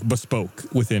made like bespoke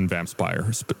within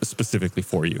Vampspire specifically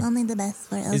for you. Only the best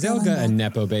for Elga. Is Elga a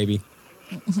Nepo baby?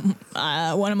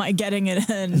 When am I getting it?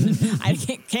 And I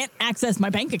can't access my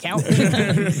bank account.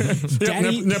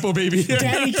 Daddy, Nepo baby.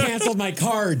 Daddy canceled my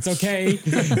cards. Okay.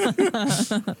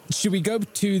 Should we go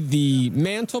to the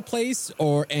mantle place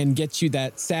and get you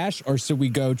that sash, or should we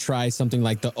go try something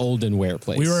like the Oldenware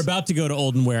place? We were about to go to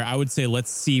Oldenware. I would say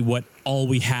let's see what all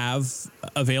we have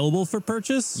available for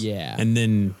purchase. Yeah. And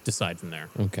then decide from there.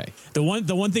 Okay. The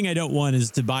one thing I don't want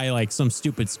is to buy like some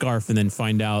stupid scarf and then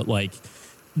find out like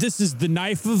this is the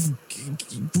knife of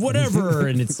whatever,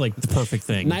 and it's like the perfect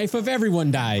thing. Knife of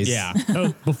everyone dies. Yeah.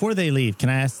 Oh, before they leave, can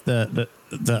I ask the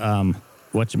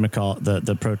whatchamacallit,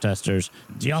 the protesters,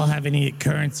 do y'all have any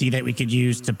currency that we could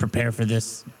use to prepare for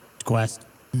this quest?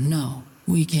 No,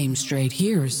 we came straight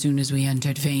here as soon as we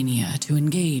entered Vainia to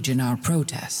engage in our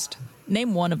protest.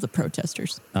 Name one of the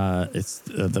protesters. It's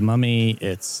the mummy.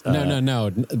 It's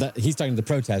No. He's talking to the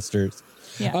protesters.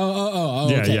 Yeah. Oh.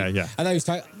 Yeah, Okay. yeah. I thought he was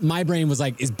talking. My brain was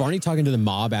like, is Barney talking to the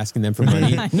mob, asking them for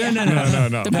money? No.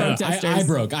 The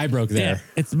protesters. I broke there. Yeah,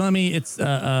 it's mummy. It's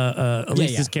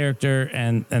Elisa's character,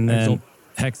 and then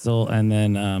Hexel, and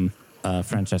then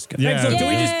Francesca. Yeah. So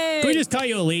can we just call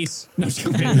you Elise? No,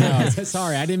 No,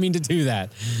 sorry, I didn't mean to do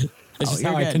that. It's just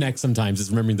how I connect sometimes, is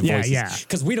remembering the voices. Yeah.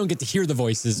 Because we don't get to hear the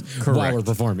voices while we're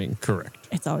performing. Correct.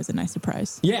 It's always a nice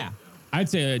surprise. Yeah. I'd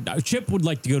say Chip would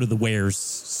like to go to the wares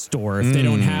store if they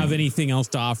don't have anything else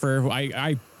to offer.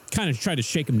 I kind of tried to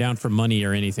shake them down for money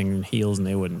or anything in heels, and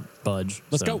they wouldn't budge.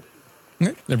 Let's go.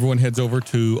 Okay. Everyone heads over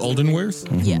to Oldenware's.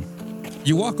 Yeah.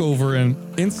 You walk over, and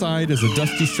inside is a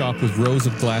dusty shop with rows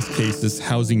of glass cases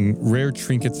housing rare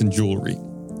trinkets and jewelry.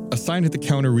 A sign at the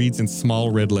counter reads in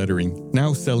small red lettering,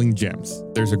 "Now selling gems."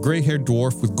 There's a gray-haired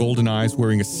dwarf with golden eyes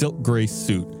wearing a silk gray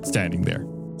suit standing there.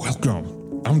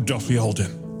 Welcome. I'm Duffy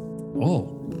Alden.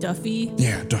 Oh, Duffy.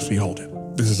 Yeah, Duffy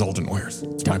Alden. This is Aldenware's.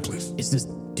 It's my place. is this?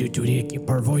 Do we keep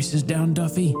our voices down,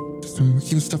 Duffy? Just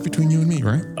keep stuff between you and me,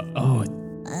 right?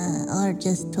 Or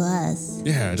just to us.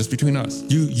 Yeah, just between us.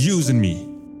 You and me.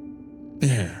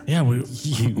 Yeah. Yeah, we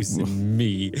Using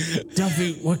me.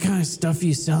 Duffy, what kind of stuff are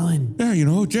you selling?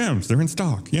 Yeah, gems. They're in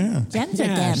stock. Yeah. Gems or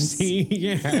gems?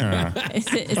 Yeah.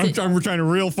 We're trying a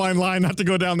real fine line not to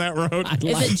go down that road.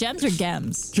 Is it gems or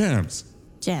gems? Gems.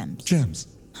 Gems. Gems.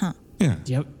 Huh. Yeah.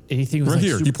 Do you have anything with Right like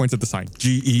here. He points at the sign.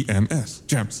 GEMS.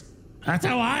 Gems. That's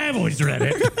how I've always read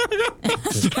it.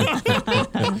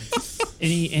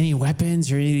 any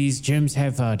weapons or any of these gems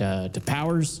have the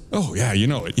powers? Oh, yeah, you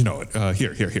know it.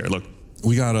 Here. Look,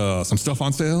 we got some stuff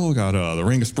on sale. We got the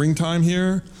Ring of Springtime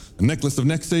here, a necklace of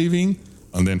neck saving,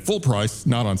 and then full price,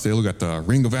 not on sale, we got the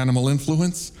Ring of Animal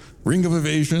Influence, Ring of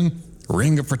Evasion,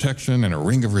 Ring of Protection, and a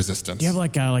Ring of Resistance. Do you have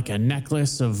like a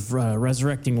necklace of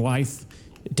resurrecting wife,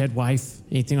 dead wife,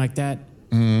 anything like that?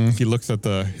 He looks at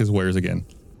his wares again.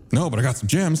 No, but I got some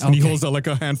gems. And he holds out like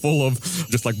a handful of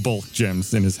just like bulk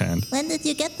gems in his hand. When did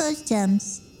you get those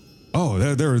gems? Oh,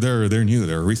 they're new.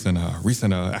 They're a recent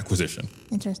acquisition.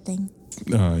 Interesting.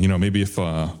 Maybe if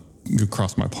you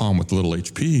cross my palm with a little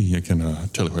HP, I can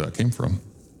tell you where that came from.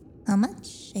 How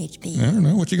much HP? I don't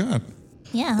know. What you got?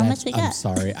 Yeah, how much we got? I'm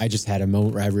sorry. I just had a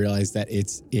moment where I realized that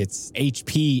it's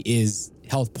HP is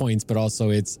health points, but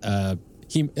also it's it's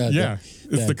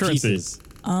the currency. Pieces.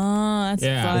 Oh, that's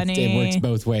funny. It works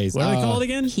both ways. What are they called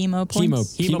again? Hemo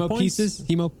points. Hemo pieces.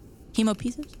 Hemo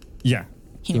pieces. Yeah.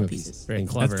 Hemo pieces. Very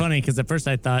clever. That's funny because at first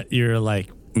I thought you were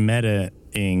like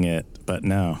meta-ing it, but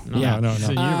no. No. It's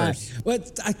a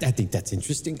universe. I think that's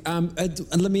interesting.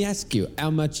 Let me ask you, how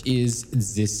much is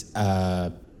this?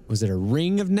 Was it a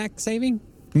ring of neck saving?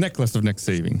 Necklace of neck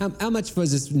saving. How much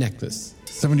was this necklace?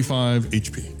 75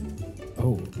 HP.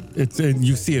 Oh,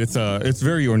 You see it. It's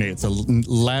very ornate. It's a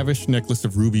lavish necklace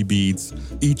of ruby beads,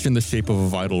 each in the shape of a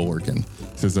vital organ.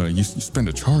 It says you spend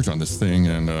a charge on this thing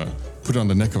and put it on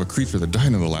the neck of a creature that died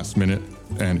in the last minute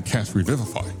and cast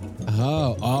Revivify.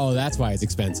 Oh, that's why it's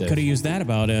expensive. Could have used that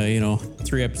about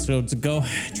 3 episodes ago.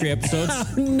 3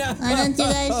 episodes. No. Why don't you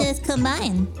guys just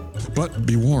combine? But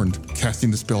be warned,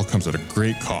 casting the spell comes at a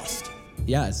great cost.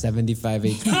 Yeah, 75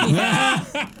 HP.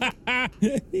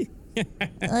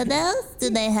 What else do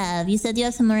they have? You said you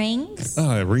have some rings?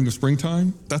 Ring of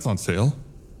Springtime, that's on sale.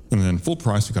 And then full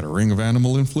price, you got a Ring of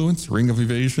Animal Influence, Ring of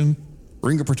Evasion,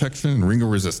 Ring of Protection, and Ring of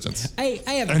Resistance.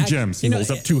 And gems. He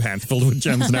holds up 2 hands filled with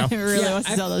gems now. He really wants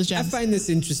to sell those gems. I find this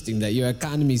interesting that your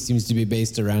economy seems to be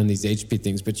based around these HP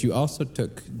things, but you also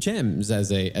took gems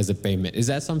as a payment. Is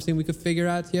that something we could figure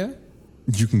out here?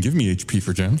 You can give me HP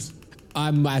for gems.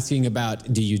 I'm asking about,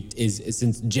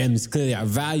 since gems clearly are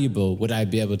valuable, would I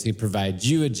be able to provide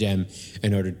you a gem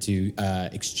in order to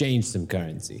exchange some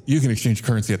currency? You can exchange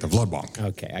currency at the blood bank.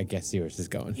 Okay, I guess see where this is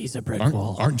going. He's a brick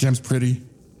wall. Aren't gems pretty?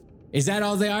 Is that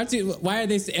all they are? Too? Why are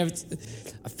they?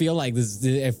 I feel like this.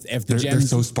 If the gems, they're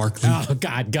so sparkly. Oh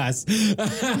God, Gus!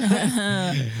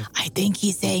 I think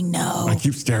he's saying no. I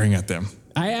keep staring at them.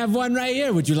 I have one right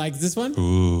here. Would you like this one?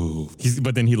 Ooh.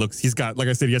 But then he's got, like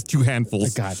I said, he has 2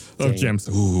 handfuls of gems.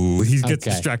 Ooh, he gets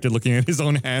distracted looking at his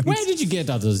own hands. Where did you get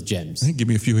all those gems? Hey, give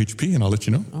me a few HP and I'll let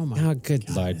you know. Oh my good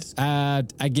Lord.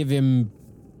 I give him...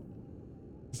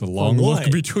 It's a long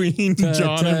look between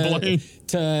John and Blaine.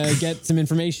 To get some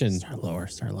information. Start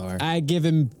lower. I give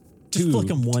him 2. Just flick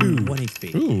him 1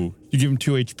 HP. Ooh, you give him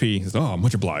 2 HP. He says, oh,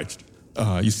 much obliged.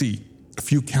 You see, a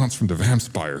few counts from the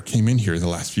Vampspire came in here the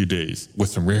last few days with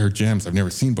some rare gems I've never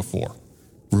seen before.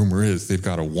 Rumor is they've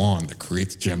got a wand that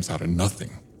creates gems out of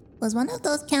nothing. Was one of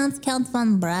those counts Count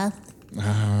von Breath?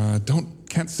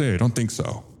 Can't say. I don't think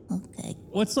so. Okay.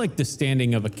 What's like the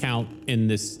standing of a count in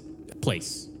this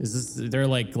place? Is this they're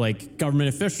like government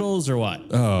officials or what?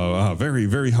 Very,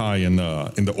 very high in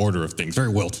the order of things. Very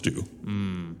well to do.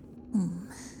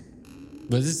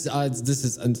 But this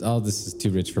is too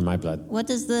rich for my blood. What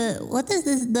does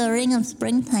the Ring of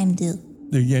Springtime do?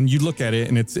 And you look at it,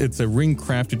 and it's a ring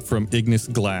crafted from ignis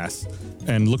glass,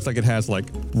 and looks like it has like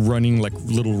running like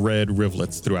little red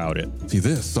rivulets throughout it. See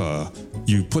this?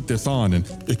 You put this on, and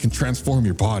it can transform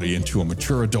your body into a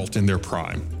mature adult in their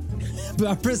prime.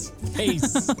 Barbara's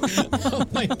face. Oh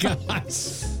my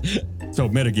gosh. So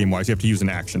metagame-wise, you have to use an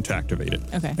action to activate it.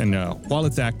 Okay. And while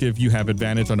it's active, you have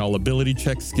advantage on all ability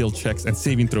checks, skill checks, and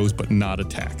saving throws, but not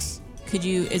attacks.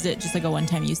 Is it just like a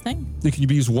one-time use thing? It can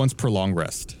be used once per long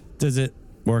rest. Does it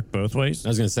work both ways? I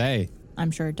was going to say.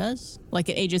 I'm sure it does. Like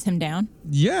it ages him down?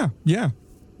 Yeah.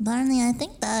 Barney, I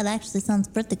think that actually sounds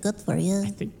pretty good for you. I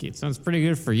think it sounds pretty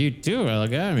good for you too,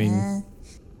 Elga. I mean...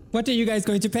 What are you guys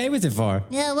going to pay with it for?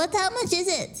 Yeah, how much is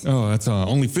it? Oh, that's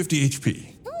only 50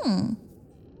 HP.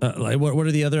 What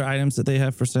are the other items that they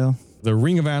have for sale? The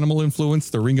Ring of Animal Influence,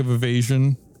 the Ring of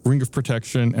Evasion, Ring of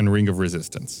Protection, and Ring of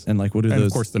Resistance. And what do those? And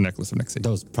of course, the Necklace of Nexus.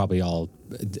 Those probably all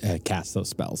cast those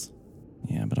spells.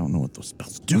 Yeah, but I don't know what those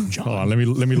spells do, John. Hold on,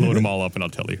 let me load them all up and I'll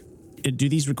tell you. Do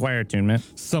these require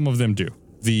attunement? Some of them do.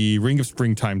 The Ring of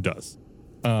Springtime does.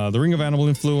 The Ring of Animal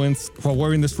Influence. While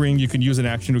wearing this ring, you can use an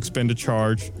action to expend a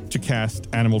charge to cast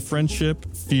Animal Friendship,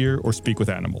 Fear, or Speak with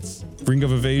Animals. Ring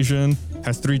of Evasion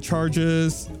has 3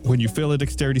 charges. When you fail a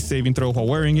dexterity saving throw while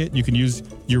wearing it, you can use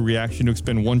your reaction to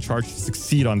expend 1 charge to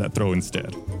succeed on that throw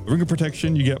instead. Ring of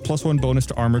Protection, you get +1 bonus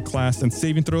to armor class and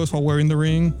saving throws while wearing the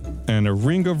ring. And a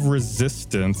Ring of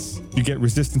Resistance, you get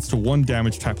resistance to 1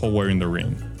 damage type while wearing the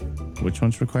ring. Which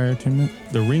ones require attunement?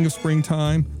 The Ring of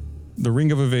Springtime, the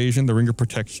Ring of Evasion, the Ring of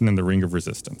Protection, and the Ring of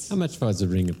Resistance. How much was the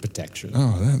Ring of Protection?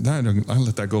 Oh, I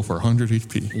let that go for 100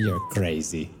 HP. You're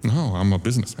crazy. No, I'm a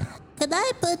businessman. Could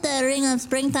I put the Ring of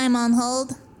Springtime on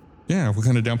hold? Yeah, what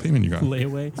kind of down payment you got?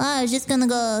 Layaway? Oh, I was just gonna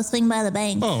go swing by the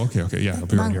bank. Oh, okay, yeah, I'll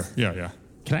be right here. Yeah.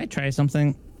 Can I try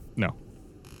something? No.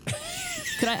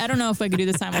 I don't know if I could do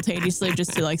this simultaneously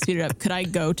just to speed it up. Could I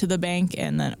go to the bank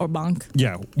or bank?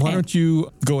 Yeah. Why don't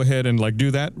you go ahead and do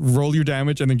that? Roll your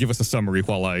damage and then give us a summary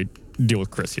while I deal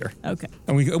with Chris here. Okay.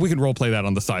 And we can role play that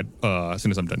on the side as soon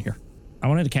as I'm done here. I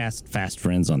wanted to cast Fast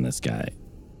Friends on this guy.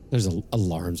 There's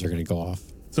alarms are going to go off.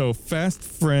 So Fast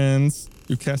Friends,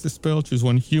 you cast a spell, choose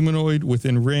 1 humanoid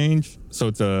within range. So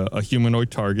it's a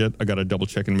humanoid target. I got to double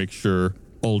check and make sure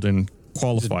Alden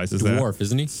qualifies as that. Dwarf,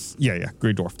 isn't he? Yeah.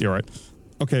 Grey Dwarf. You're right.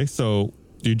 Okay, so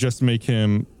do you just make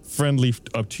him friendly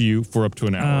up to you for up to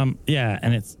an hour? Yeah,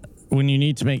 and it's when you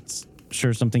need to make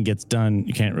sure something gets done,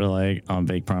 you can't rely on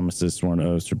vague promises, sworn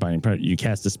oaths, or binding prayer. You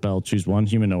cast a spell, choose 1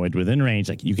 humanoid within range,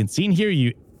 you can see and hear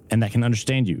you, and that can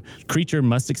understand you. Creature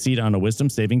must succeed on a wisdom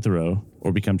saving throw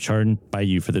or become charmed by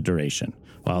you for the duration.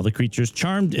 While the creature is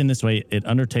charmed in this way, it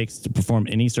undertakes to perform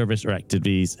any service or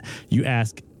activities you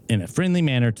ask in a friendly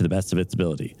manner to the best of its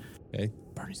ability. Okay.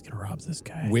 Barney's gonna rob this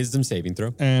guy. Wisdom saving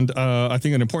throw. And I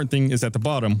think an important thing is at the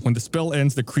bottom. When the spell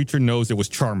ends, the creature knows it was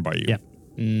charmed by you. Yep.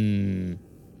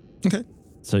 Okay.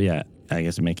 So yeah, I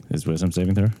guess make his wisdom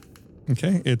saving throw.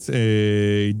 Okay. It's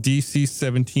a DC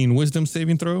 17 wisdom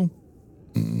saving throw.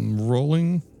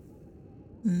 Rolling.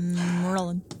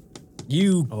 Rolling.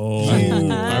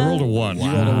 I rolled a 1.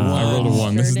 You rolled a 1. I rolled a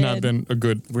 1. This has Sure not did. been a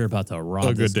good We're about to rob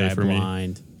a this good day guy for me.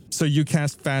 blind. So you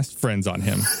cast Fast Friends on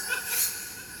him.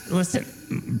 Listen,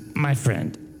 my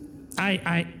friend,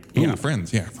 Ooh,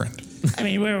 friends. Yeah, friend. I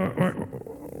mean, we're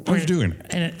How you doing?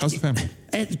 And How's the family?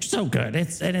 It's so good.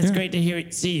 It's great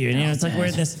to see you. And it's like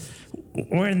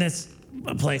we're in this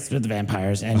a place with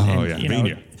vampires, and you know,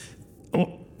 Vainia.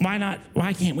 why not?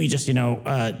 Why can't we just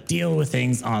deal with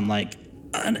things on like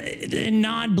a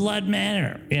non-blood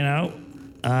manner? You know.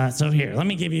 So here, let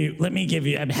me give you.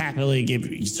 I'd happily give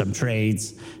you some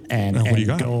trades and, what do you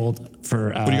got? gold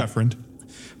for. What do you got, friend?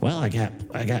 Well, I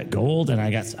got gold, and I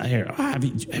got here. Have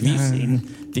you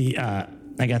seen the?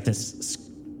 I got this.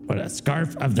 A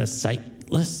scarf of the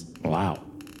sightless. Wow.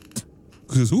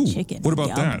 Ooh, Chicken. what about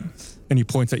Yum. that? And he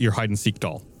points at your hide and seek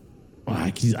doll. Well,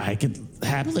 I could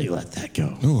happily let that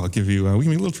go. Oh, I'll give you. We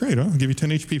can make a little trade. Huh? I'll give you 10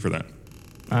 HP for that.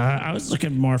 I was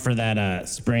looking more for that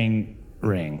spring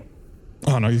ring.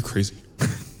 Oh no, you're crazy.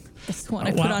 That's the one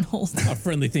I put on hold. A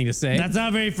friendly thing to say. That's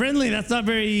not very friendly. That's not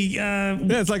very. Yeah,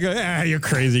 it's like you're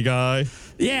crazy guy.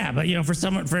 Yeah, but for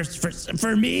someone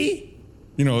for me.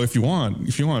 If you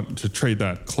want to trade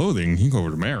that clothing, you can go over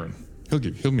to Marin.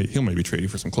 He'll maybe trade you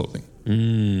for some clothing.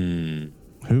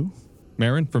 Who?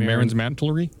 Marin from Marin's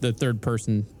Mantlery. The third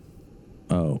person.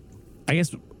 Oh, I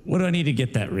guess. What do I need to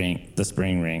get that ring? The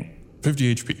spring ring.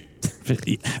 50 HP.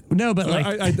 50. No, but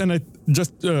like. I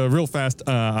just real fast.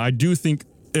 I do think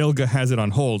Elga has it on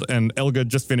hold, and Elga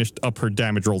just finished up her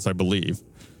damage rolls, I believe.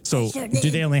 So do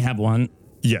they only have one?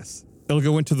 Yes.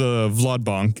 Elga went to the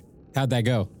Vlodbank. How'd that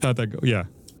go? Yeah.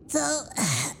 So,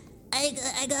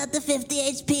 I got the 50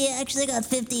 HP. I actually got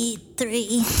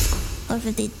 53. Or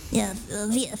 50,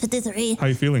 53. How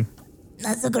you feeling?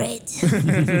 Not so great.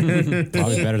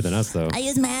 Probably better than us, though. I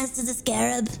used my axe as a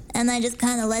scarab, and I just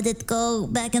kind of let it go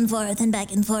back and forth,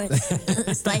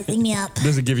 slicing me up.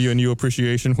 Does it give you a new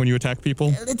appreciation when you attack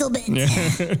people? A little bit.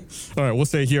 Yeah. All right, we'll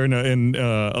stay here in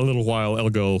a little while.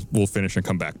 Elgo will finish and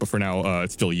come back, but for now,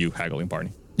 it's still you haggling,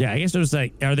 Barney. Yeah, I guess it was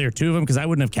like, are there two of them? Because I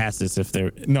wouldn't have cast this if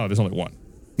there. No, there's only one.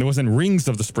 There wasn't Rings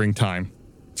of the Springtime.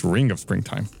 It's Ring of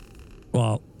Springtime.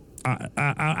 Well,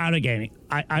 out of gaming,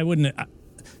 I wouldn't.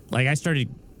 I started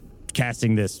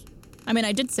casting this. I mean,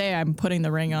 I did say I'm putting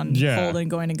the ring on hold and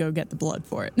going to go get the blood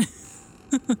for it.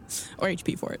 Or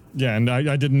HP for it. Yeah, and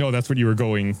I didn't know that's what you were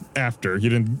going after. You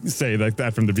didn't say like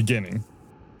that from the beginning.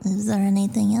 Is there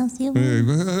anything else you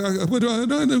want?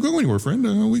 Don't go anywhere,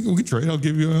 friend. We can trade. I'll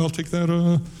take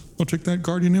that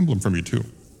guardian emblem from you too.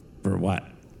 For what?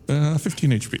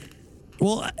 15 HP.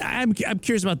 Well, I'm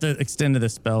curious about the extent of the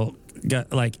spell.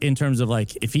 Like in terms of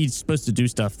like if he's supposed to do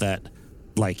stuff that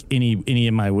like any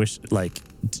of my wishes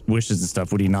and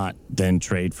stuff, would he not then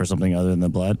trade for something other than the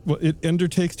blood? Well, it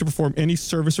undertakes to perform any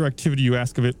service or activity you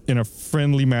ask of it in a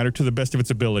friendly manner to the best of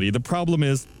its ability. The problem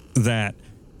is that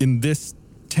in this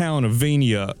town of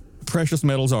Vainia, precious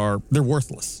metals they're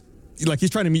worthless. Like he's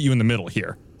trying to meet you in the middle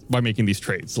here by making these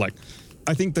trades. Like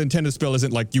I think the intended spell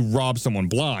isn't like you rob someone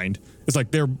blind. It's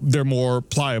like they're more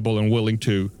pliable and willing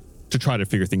to try to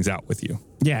figure things out with you.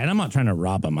 Yeah, and I'm not trying to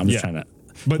rob him. I'm just trying to.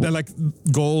 But then like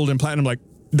gold and platinum, like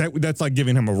that's like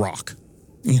giving him a rock.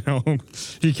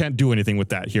 He can't do anything with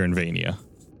that here in Vainia.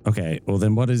 Okay, well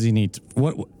then what does he need?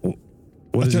 I'll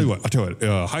tell you what.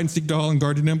 Hide and seek doll and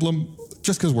guardian emblem.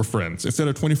 Just because we're friends, instead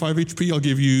of 25 HP, I'll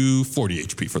give you 40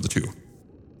 HP for the two.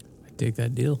 I take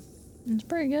that deal. It's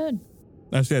pretty good.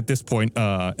 Actually, at this point,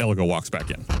 Elga walks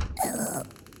back in.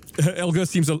 Elga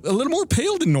seems a little more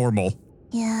pale than normal.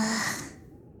 Yeah.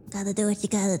 Gotta do what you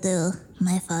gotta do.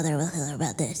 My father will hear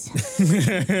about this.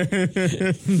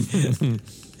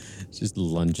 Just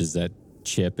lunges at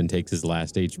Chip and takes his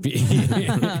last HP.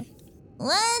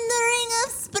 Wandering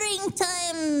of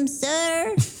springtime,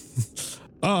 sir.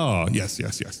 Oh, yes.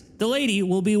 The lady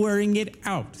will be wearing it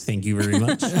out. Thank you very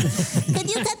much. Could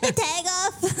you cut the tag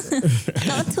off?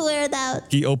 Don't wear it out.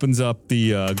 He opens up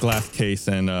the glass case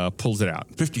and pulls it out.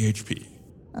 50 HP.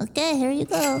 Okay, here you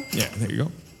go. Yeah, there you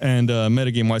go. And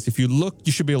metagame-wise, if you look,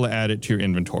 you should be able to add it to your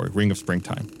inventory. Ring of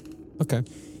Springtime. Okay.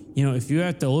 If you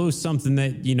have to lose something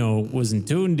that, wasn't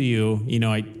tuned to you,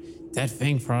 that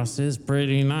Fang Frost is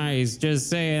pretty nice. Just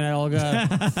saying,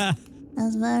 Elga.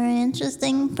 That's very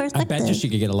interesting I perspective. bet you she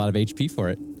could get a lot of HP for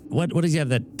it. What does he have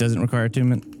that doesn't require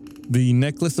attunement? The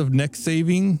Necklace of Neck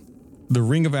Saving, the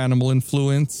Ring of Animal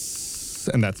Influence,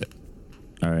 and that's it.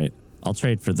 All right. I'll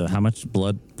trade for how much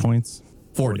blood points?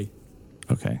 40.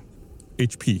 Okay.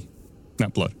 HP,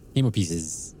 not blood. Hemo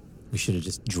pieces. We should have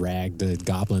just dragged the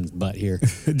goblin's butt here.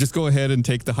 Just go ahead and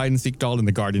take the hide and seek doll and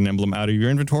the guardian emblem out of your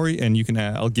inventory, and you can.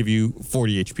 I'll give you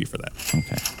 40 HP for that.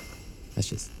 Okay. That's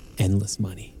just endless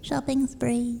money. Shopping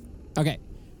spree. Okay.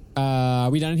 Are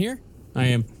we done here? I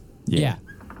am. Yeah.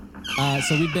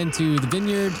 So we've been to the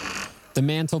vineyard, the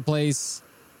mantle place,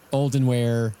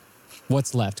 Oldenware.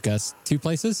 What's left, Gus? 2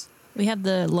 places? We have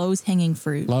the Lowe's hanging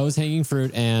fruit. Lowe's hanging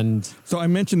fruit and... So I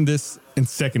mentioned this in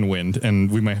Second Wind, and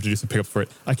we might have to do some pickups for it.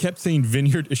 I kept saying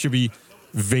vineyard. It should be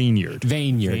Vineyard.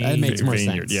 That makes more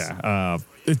Vineyard, sense. yeah.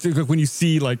 It's like when you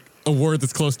see like a word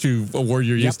that's close to a word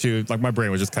you're used to, like my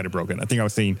brain was just kind of broken. I think I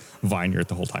was saying Vineyard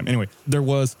the whole time. Anyway, there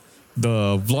was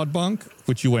the Vlodbank,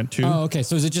 which you went to. Oh, okay.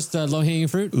 So is it just low-hanging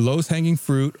fruit? Low's Hanging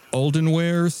Fruit,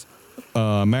 Oldenwares,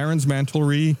 Marin's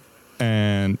Mantlery,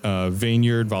 and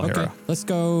Vineyard Valhera. Okay. Let's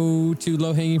go to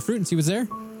low-hanging fruit and see what's there.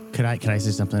 Can I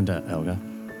say something to Elga?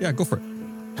 Yeah, go for it.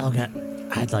 Elga,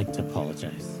 I'd like to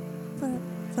apologize.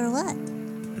 For what?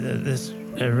 This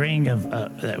ring of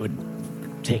that would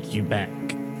take you back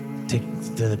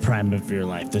to the prime of your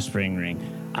life, the spring ring.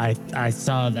 I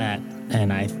saw that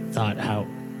and I thought how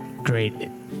great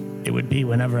it would be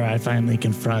whenever I finally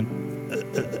confront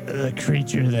a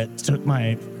creature that took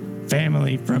my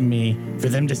family from me, for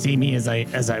them to see me as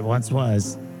I once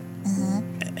was,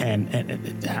 and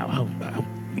how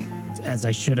as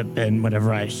I should have been,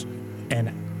 whatever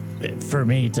and for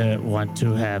me to want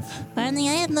to have. Barney,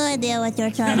 I have no idea what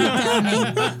you're trying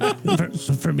to tell me.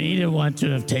 For me to want to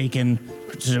have taken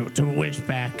to wish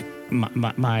back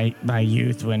my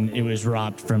youth when it was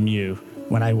robbed from you,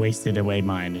 when I wasted away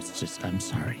mine. It's just, I'm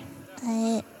sorry.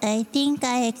 I think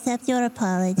I accept your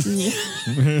apology.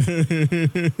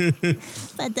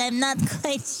 But I'm not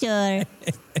quite sure.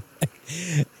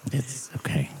 It's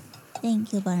okay.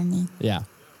 Thank you, Barney. Yeah.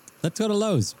 Let's go to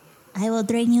Lowe's. I will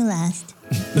drain you last.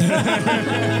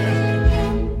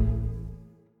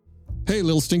 Hey,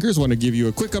 little stinkers, want to give you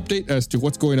a quick update as to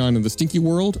what's going on in the Stinky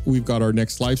world. We've got our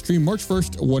next live stream, March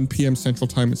 1st, 1 p.m. Central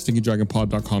Time at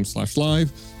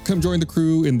stinkydragonpod.com/live. Come join the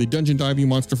crew in the dungeon diving,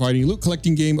 monster fighting, loot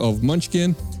collecting game of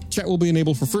Munchkin. Chat will be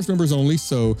enabled for first members only,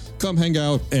 so come hang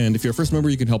out. And if you're a first member,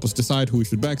 you can help us decide who we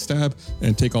should backstab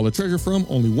and take all the treasure from.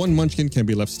 Only one Munchkin can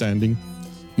be left standing.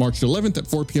 March 11th at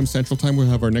 4 p.m. Central Time, we'll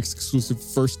have our next exclusive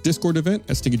first Discord event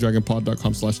at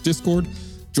stinkydragonpod.com/Discord.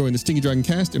 Join the Stinky Dragon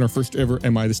cast in our first ever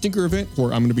Am I the Stinker event,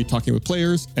 where I'm going to be talking with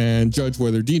players and judge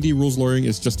whether D&D rules lawyering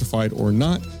is justified or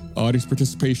not. Audience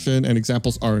participation and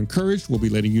examples are encouraged. We'll be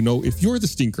letting you know if you're the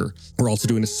stinker. We're also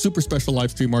doing a super special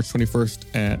live stream March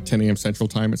 21st at 10 a.m. Central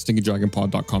Time at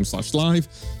stinkydragonpod.com/live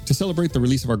to celebrate the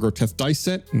release of our Groteth dice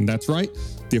set. And that's right,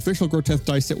 the official Groteth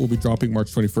dice set will be dropping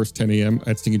March 21st, 10 a.m.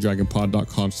 at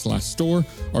stinkydragonpod.com/store.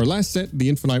 Our last set, the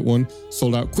Infinite one,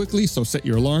 sold out quickly, so set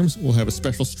your alarms. We'll have a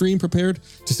special stream prepared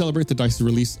to celebrate the dice's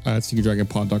release at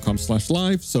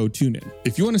stinkydragonpod.com/live, so tune in.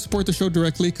 If you want to support the show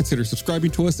directly, consider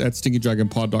subscribing to us at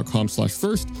stinkydragonpod.com/first.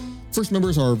 First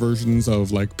members are versions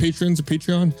of like patrons or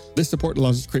Patreon. This support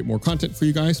allows us to create more content for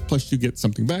you guys. Plus, you get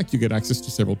something back. You get access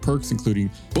to several perks, including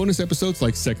bonus episodes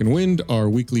like Second Wind, our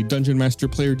weekly Dungeon Master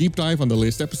player deep dive on the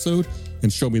latest episode,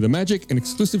 and Show Me the Magic, an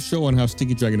exclusive show on how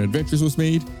Stinky Dragon Adventures was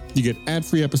made. You get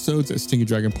ad-free episodes at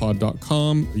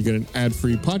stinkydragonpod.com. You get an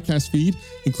ad-free podcast feed,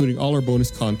 including all our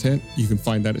bonus content. You can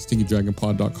find that at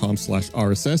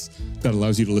stinkydragonpod.com/RSS. That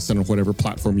allows you to listen on whatever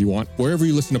platform you want, wherever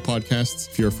you listen to podcasts,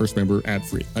 if you're a first member,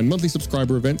 ad-free. And monthly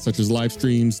subscriber events such as live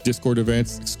streams, Discord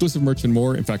events, exclusive merch, and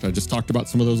more. In fact, I just talked about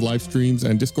some of those live streams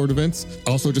and Discord events.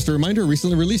 Also, just a reminder,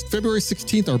 recently released February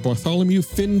 16th, our Bartholomew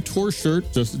Finn Tour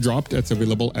shirt just dropped. It's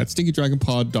available at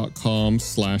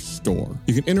stinkydragonpod.com/store.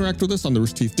 You can interact with us on the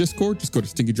Rooster Teeth Discord. Just go to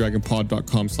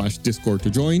stinkydragonpod.com/discord to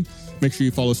join. Make sure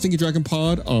you follow Stinky Dragon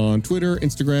Pod on Twitter,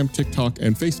 Instagram, TikTok,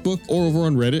 and Facebook, or over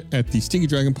on Reddit at the Stinky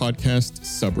Dragon Podcast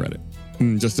subreddit.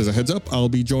 Just as a heads up, I'll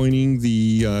be joining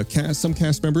the some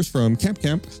cast members from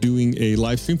Camp doing a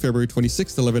live stream February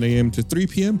 26th, 11 a.m. to 3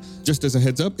 p.m. Just as a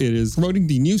heads up, it is promoting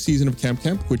the new season of Camp,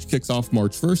 which kicks off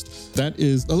March 1st. That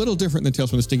is a little different than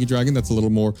Tales from the Stinky Dragon. That's a little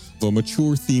more of a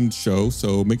mature themed show,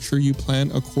 so make sure you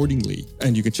plan accordingly.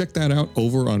 And you can check that out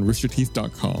over on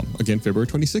roosterteeth.com. Again, February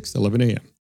 26th, 11 a.m.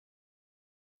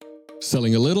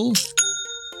 Selling a little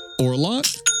or a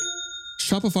lot?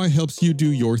 Shopify helps you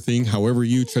do your thing however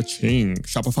you cha-ching.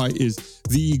 Shopify is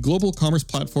the global commerce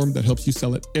platform that helps you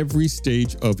sell at every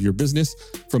stage of your business,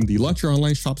 from the launch your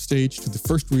online shop stage to the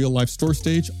first real life store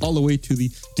stage, all the way to the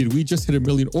did we just hit 1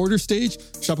 million order stage.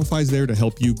 Shopify is there to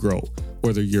help you grow.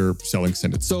 Whether you're selling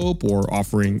scented soap or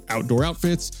offering outdoor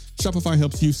outfits, Shopify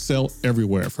helps you sell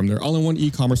everywhere, from their all-in-one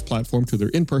e-commerce platform to their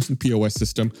in-person POS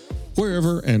system.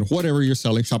 Wherever and whatever you're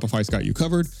selling, Shopify's got you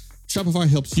covered. Shopify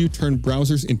helps you turn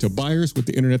browsers into buyers with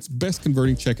the internet's best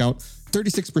converting checkout,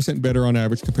 36% better on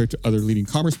average compared to other leading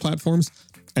commerce platforms,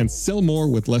 and sell more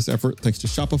with less effort thanks to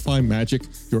Shopify Magic,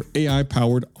 your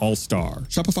AI-powered all-star.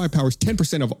 Shopify powers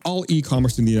 10% of all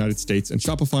e-commerce in the United States, and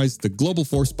Shopify's the global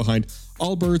force behind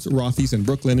Allbirds, Rothy's, and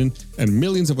Brooklinen, and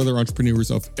millions of other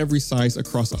entrepreneurs of every size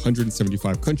across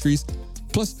 175 countries.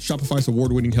 Plus, Shopify's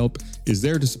award-winning help is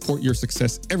there to support your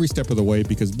success every step of the way,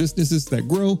 because businesses that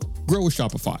grow with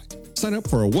Shopify. Sign up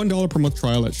for a $1 per month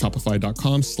trial at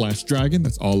shopify.com/dragon.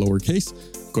 That's all lowercase.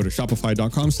 Go to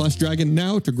shopify.com/dragon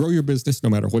now to grow your business no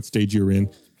matter what stage you're in.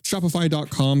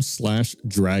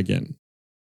 Shopify.com/dragon.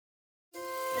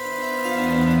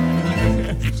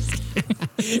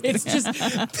 It's just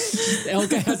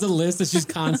Elga has a list that she's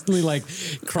constantly like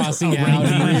crossing out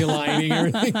and realigning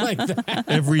everything like that.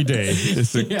 Every day,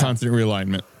 it's a constant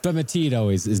realignment. But Mateed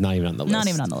always is not even on the list. Not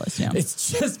even on the list, yeah.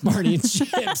 It's just Barney and Chip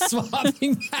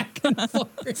swapping back and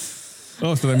forth.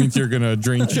 Oh, so that means you're going to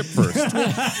drain Chip first.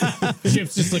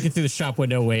 Chip's just looking through the shop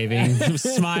window, waving,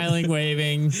 smiling,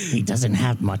 waving. He doesn't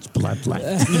have much blood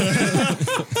left.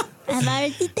 I've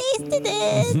already tasted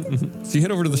it. So you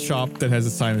head over to the shop that has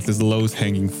a sign that says Lowe's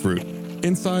Hanging Fruit.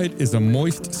 Inside is a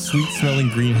moist, sweet-smelling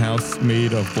greenhouse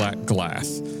made of black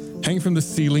glass. Hanging from the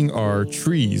ceiling are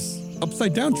trees,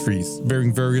 upside-down trees,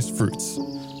 bearing various fruits.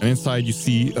 And inside you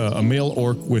see a male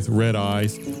orc with red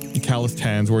eyes and calloused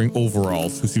hands wearing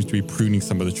overalls who seems to be pruning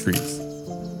some of the trees.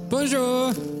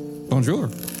 Bonjour. Bonjour.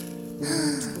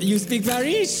 You speak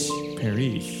Parish?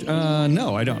 Parish?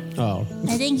 No, I don't. Oh.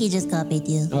 I think he just copied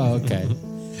you. Oh, okay.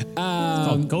 It's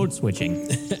called code switching.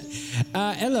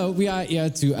 Hello, we are here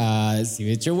to see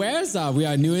what your wares are. We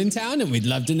are new in town and we'd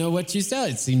love to know what you sell.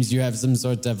 It seems you have some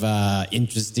sort of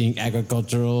interesting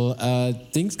agricultural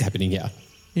things happening here.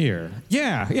 Here.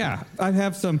 Yeah. I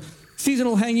have some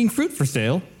seasonal hanging fruit for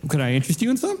sale. Could I interest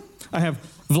you in some? I have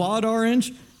Vlad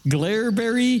orange,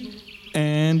 Glareberry,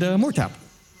 and Mortap.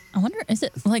 I wonder, is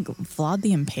it like Vlad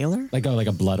the Impaler? Like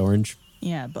a blood orange?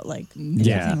 Yeah, but like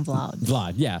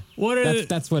Vlad, yeah.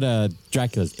 That's what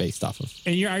Dracula's based off of.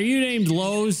 And are you named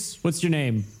Lowe's? What's your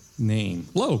name?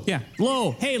 Lowe, yeah.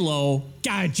 Lowe. Hey, Lowe.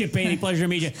 God, Chip Bailey, pleasure to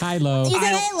meet you. Hi, Lowe. He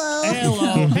said hello.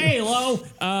 Hello. Hey, Lowe.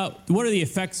 What are the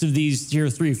effects of these here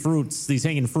three fruits, these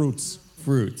hanging fruits?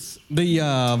 The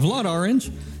Vlad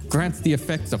orange grants the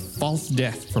effects of false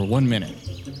death for 1 minute.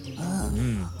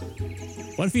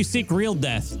 What if you seek real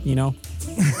death, you know?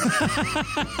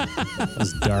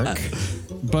 It's dark.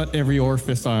 But every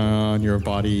orifice on your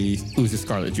body oozes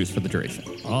scarlet juice for the duration.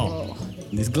 Oh.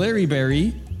 This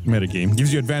Glareberry metagame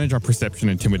gives you advantage on perception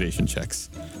and intimidation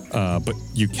checks. But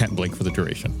you can't blink for the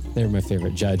duration. They were my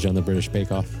favorite judge on the British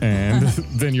Bake Off. And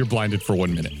then you're blinded for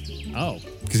 1 minute. Oh.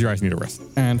 Because your eyes need a rest.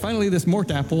 And finally, this Mort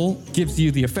Apple gives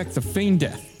you the effects of feigned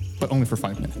death, but only for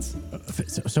 5 minutes.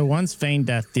 So one's feigned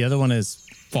death, the other one is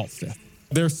false death.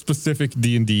 They're specific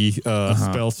D&D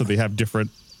spells, so they have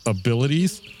different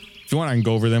abilities. If you want, I can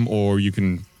go over them, or you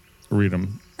can read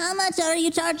them. How much are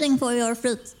you charging for your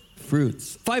fruits?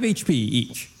 5 HP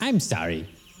each. I'm sorry.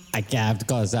 I have to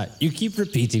call this out. You keep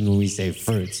repeating when we say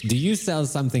fruits. Do you sell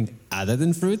something other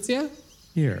than fruits here?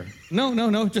 Here.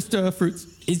 No, just fruits.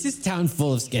 Is this town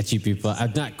full of sketchy people?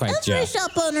 I'm not quite sure. Every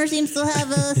shop owner seems to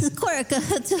have a quirk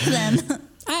to them.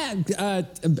 I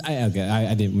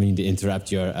didn't mean to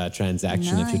interrupt your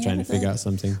transaction if you're trying to figure out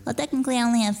something. Well, technically, I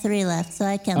only have 3 left, so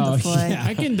I can't afford. Yeah.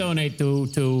 I can donate to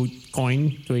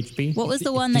coin, to HP. What was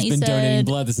the one that He's you been donating said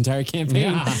blood this entire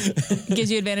campaign. Yeah.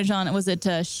 gives you advantage on? Was it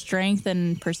strength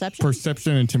and perception?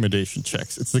 Perception and intimidation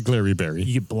checks. It's the Glareberry.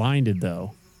 You get blinded,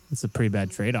 though. It's a pretty bad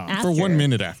trade-off. For 1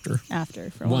 minute after.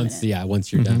 For 1 minute.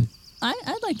 Once you're done.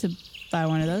 I'd like to buy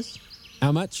one of those.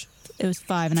 How much? It was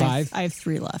 5, and 5? I have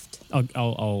 3 left.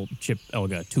 I'll chip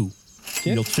Elga 2.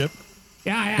 You'll chip?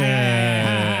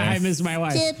 Yeah. I miss my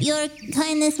wife. Chip, your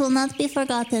kindness will not be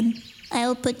forgotten. I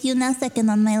will put you now second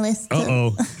on my list.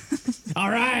 Uh-oh. All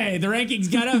right, the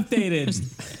rankings got updated.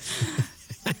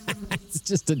 It's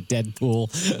just a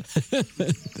Deadpool.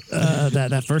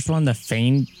 that first one, the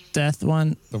feigned death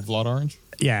one. The Vlad orange?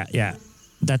 Yeah.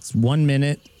 That's 1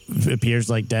 minute. Appears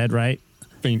like dead, right?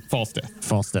 False death.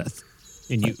 False death.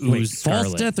 And you Wait, ooze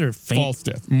false scarlet. death or feigned? False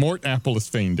death. Mort Apple is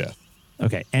feigned death.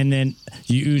 Okay, and then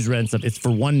you ooze red stuff. It's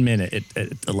for 1 minute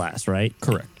it lasts, right?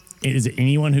 Correct. Is it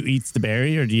anyone who eats the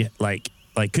berry, or do you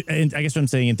and I guess what I'm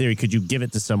saying in theory, could you give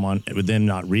it to someone with them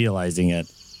not realizing it,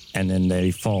 and then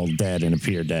they fall dead and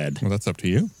appear dead? Well, that's up to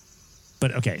you.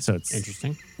 But okay, so it's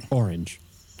Interesting. Orange.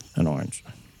 an orange.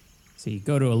 So you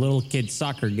go to a little kid's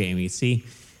soccer game, you see,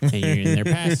 and they're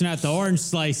passing out the orange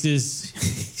slices. You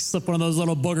slip one of those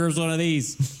little boogers, one of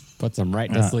these. Puts them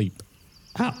right to sleep.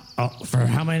 For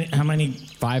how many?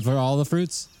 5 for all the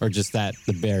fruits? Or just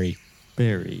the berry?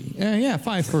 Berry. Yeah,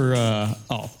 5 for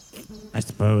all. I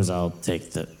suppose I'll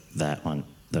take that one,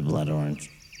 the blood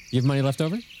orange. You have money left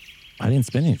over? I didn't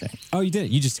spend anything. Oh, you did.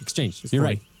 You just exchanged. You're 40.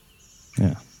 right.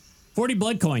 Yeah. 40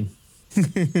 blood coin.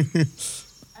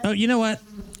 Oh, you know what?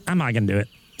 I'm not gonna do it.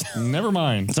 Never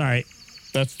mind. Sorry.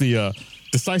 That's the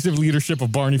decisive leadership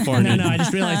of Barney Farney. No, I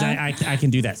just realized I can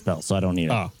do that spell, so I don't need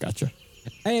it. Oh, gotcha.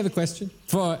 I have a question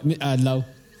for Lo.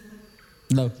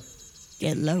 Low.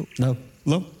 Get low. Low.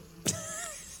 Low.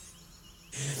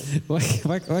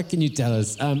 What can you tell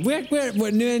us?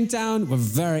 We're new in town. We're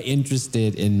very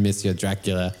interested in Monsieur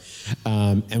Dracula,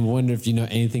 and wonder if you know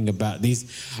anything about these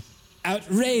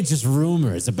outrageous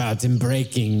rumors about him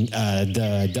breaking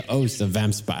the oath of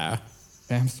Vampire.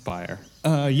 Vampire.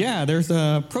 Yeah, there's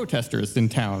protesters in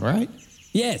town, right?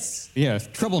 Yes. Yes,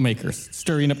 troublemakers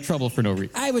stirring up trouble for no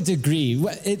reason. I would agree.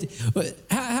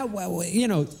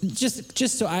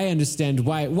 Just so I understand,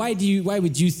 why would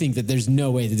you think that there's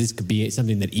no way that this could be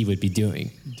something that he would be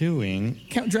doing?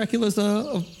 Count Dracula's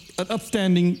an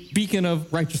upstanding beacon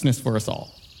of righteousness for us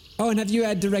all. Oh, and have you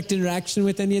had direct interaction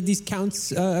with any of these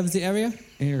counts of the area?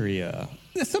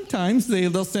 Yeah, sometimes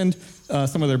they'll send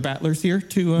some of their battlers here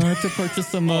to purchase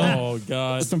some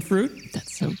some fruit.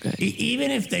 That's so good.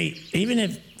 Even if they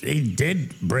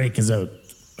did break his oath,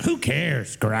 who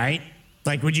cares, right?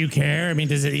 Like, would you care? I mean,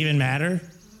 does it even matter?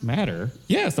 Matter?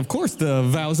 Yes, of course. The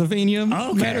vows of Vainia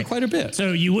matter quite a bit.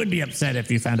 So you would be upset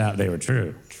if you found out they were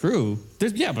true. True.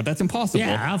 Yeah, but that's impossible.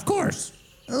 Yeah, of course.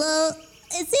 Well,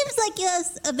 it seems like you have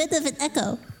a bit of an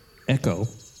echo. Echo.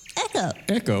 Echo.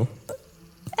 Echo.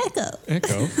 Echo.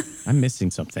 Echo. I'm missing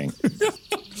something.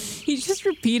 He's just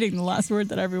repeating the last word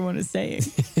that everyone is saying.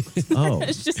 Oh.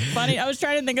 It's just funny. I was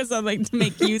trying to think of something to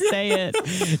make you say it.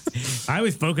 I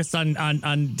was focused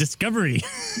on discovery.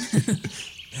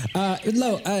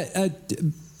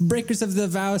 Breakers of the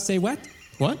vow say what?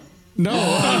 What? No.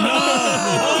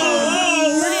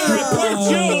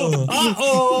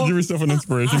 Uh-oh. Give yourself an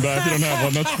inspiration back. You don't have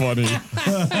one. That's funny.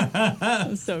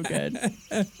 That's so good.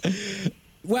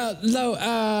 Well, Lo,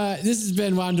 this has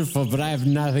been wonderful, but I have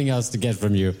nothing else to get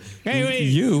from you. Hey, wait.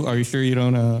 You? Are you sure you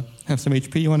don't have some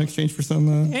HP you want to exchange for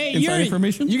some inside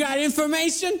information? You got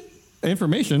information?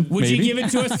 Information? Would maybe? you give it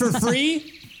to us for free?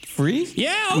 Free?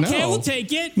 Yeah, okay, No. we'll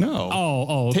take it. No.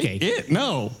 Oh, okay. Take it?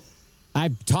 No.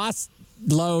 I tossed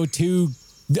Lo 2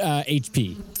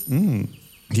 HP.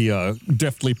 He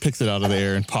deftly picks it out of the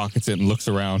air and pockets it and looks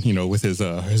around, with his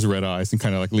red eyes and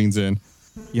kind of like leans in.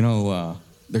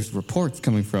 There's reports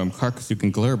coming from Carcassook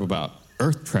and Glurb about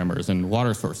earth tremors and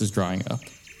water sources drying up.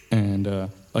 And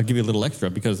I'll give you a little extra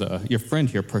because your friend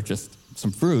here purchased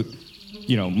some fruit.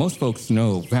 Most folks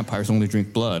know vampires only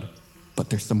drink blood, but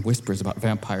there's some whispers about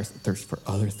vampires that thirst for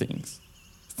other things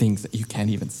that you can't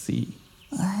even see.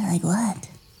 Like what?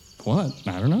 What?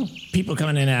 I don't know. People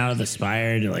coming in and out of the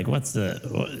spire, like,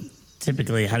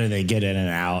 typically, how do they get in and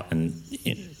out? And,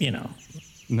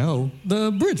 No,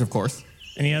 the bridge, of course.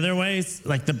 Any other ways?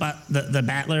 Like the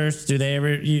battlers, do they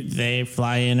ever, they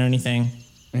fly in or anything?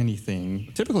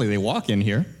 Anything. Typically, they walk in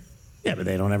here. Yeah, but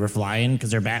they don't ever fly in because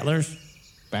they're battlers?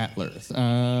 Battlers.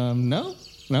 No.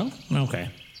 Okay.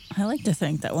 I like to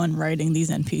think that when writing these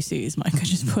NPCs, Mike could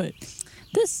just put,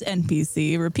 this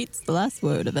NPC repeats the last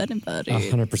word of anybody.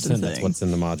 100% that's what's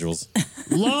in the modules.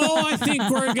 Lo, I think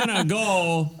we're going to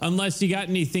go, unless you got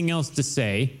anything else to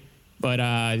say. But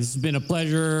this has been a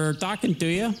pleasure talking to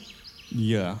you.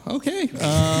 Yeah. Okay.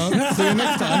 See you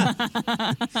next time.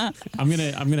 I'm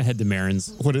gonna head to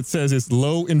Marin's. What it says is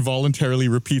Lo involuntarily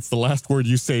repeats the last word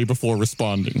you say before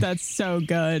responding. That's so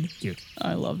good. Cute.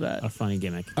 I love that. A funny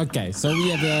gimmick. Okay, so we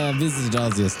have visited all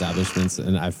the establishments,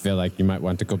 and I feel like you might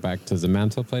want to go back to the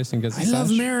mantle place and get some I love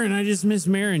sash. Marin. I just miss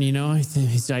Marin. I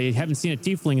haven't seen a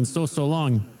tiefling in so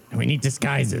long. And we need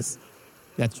disguises.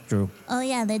 That's true. Oh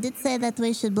yeah, they did say that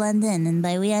we should blend in, and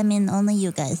by we I mean only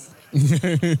you guys.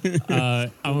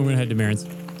 I'm gonna head to Marin's.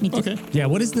 Me too. Okay. Yeah,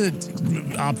 what is the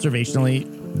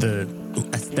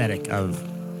aesthetic of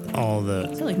all the...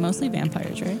 I feel like mostly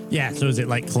vampires, right? Yeah, so is it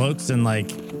like cloaks and like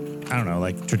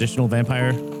traditional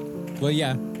vampire? Well,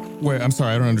 yeah. Wait, I'm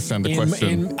sorry, I don't understand the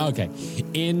question.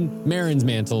 In Marin's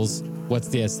mantles, what's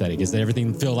the aesthetic? Does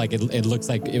everything feel like it looks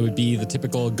like it would be the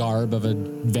typical garb of a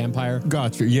vampire?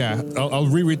 Gotcha, yeah. I'll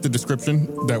reread the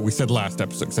description that we said last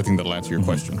episode, because I think that'll answer your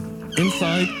question.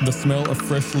 Inside, the smell of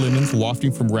fresh linens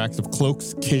wafting from racks of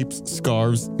cloaks, capes,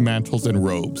 scarves, mantles, and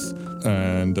robes.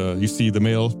 And you see the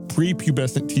male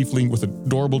prepubescent tiefling with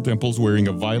adorable dimples wearing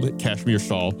a violet cashmere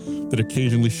shawl that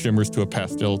occasionally shimmers to a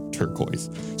pastel turquoise.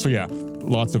 So yeah,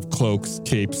 lots of cloaks,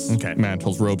 capes,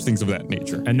 mantles, robes, things of that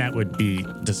nature. And that would be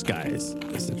disguise,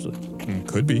 essentially.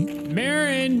 Could be.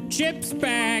 Marin, Chip's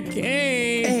back.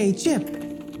 Hey. Hey, Chip.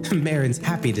 Marin's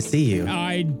happy to see you.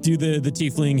 I do the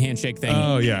tiefling handshake thing.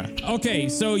 Oh, yeah. Okay,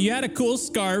 so you had a cool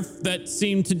scarf that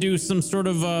seemed to do some sort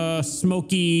of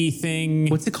smoky thing.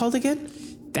 What's it called again?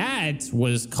 That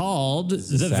was called the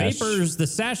sash. Vapors, the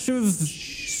Sash of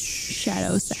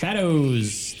Shadows.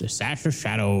 The Sash of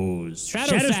Shadows.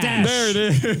 Shadow Stash. There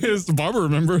it is. Barbara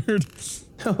remembered.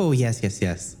 Oh, yes.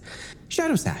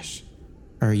 Shadow Sash.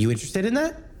 Are you interested in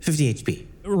that? 50 HP.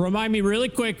 Remind me really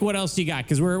quick what else you got,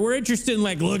 because we're interested in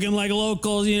like looking like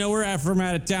locals. You know, we're from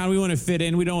out of town. We want to fit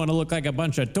in. We don't want to look like a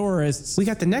bunch of tourists. We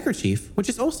got the neckerchief, which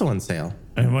is also on sale.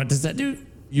 And what does that do?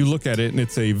 You look at it, and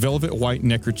it's a velvet white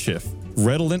neckerchief,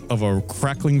 redolent of a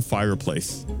crackling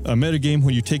fireplace. A metagame,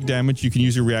 when you take damage, you can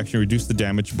use your reaction to reduce the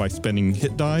damage by spending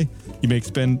hit die. You may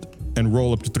expend and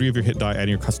roll up to 3 of your hit die, adding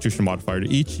your constitution modifier to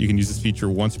each. You can use this feature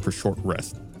once per short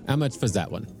rest. How much was that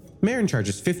one? Marin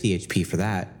charges 50 HP for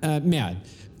that. Man,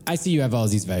 I see you have all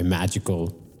these very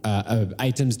magical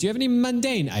items. Do you have any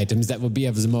mundane items that would be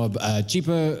of some more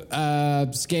cheaper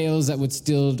scales that would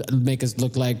still make us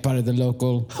look like part of the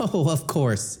local? Oh, of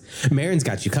course. Marin's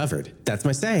got you covered. That's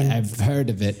my saying. I've heard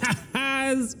of it.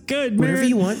 That's good, Whatever Marin.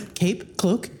 you want, cape,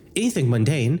 cloak, anything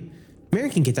mundane,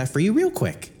 Marin can get that for you real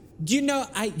quick.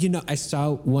 I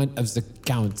saw one of the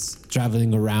counts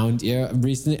traveling around here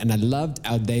recently, and I loved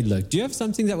how they looked. Do you have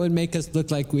something that would make us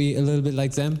look like a little bit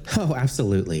like them? Oh,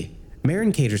 absolutely.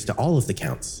 Marin caters to all of the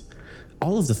counts.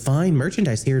 All of the fine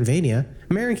merchandise here in Vainia,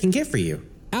 Marin can get for you.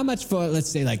 How much for, let's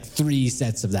say, like 3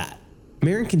 sets of that?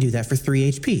 Marin can do that for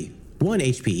 3 HP. 1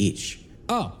 HP each.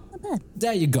 Oh,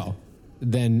 there you go.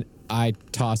 Then I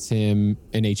toss him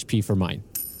an HP for mine.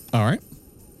 All right.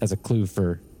 As a clue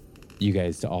for you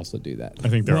guys to also do that. I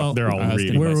think they're all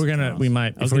reading. We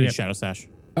might. I was going to Shadow Sash.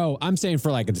 Oh, I'm saying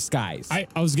for like a disguise. I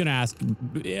was going to ask,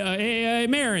 hey,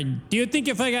 Marin, do you think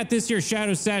if I got this here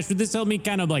Shadow Sash, would this help me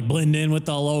kind of like blend in with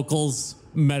the locals?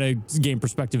 Meta game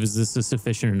perspective, is this a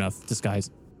sufficient enough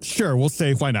disguise? Sure, we'll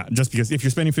say why not. Just because if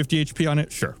you're spending 50 HP on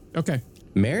it, sure. Okay.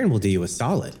 Marin will do you a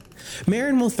solid.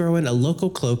 Marin will throw in a local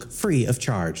cloak free of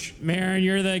charge. Marin,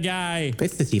 you're the guy.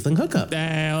 It's the Tiefling hookup.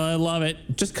 I love it.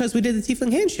 Just because we did the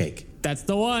Tiefling handshake. That's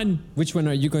the one. Which one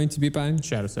are you going to be buying?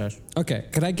 Shadow Sash. Okay,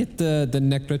 could I get the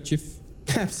neckerchief?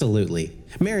 Absolutely.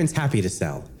 Marin's happy to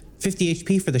sell. 50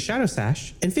 HP for the Shadow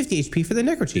Sash and 50 HP for the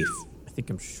neckerchief. I think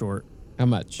I'm short. How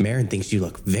much? Marin thinks you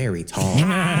look very tall.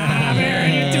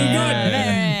 Marin, you're too good.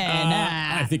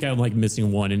 I think I'm like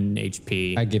missing 1 in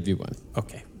HP. I give you 1.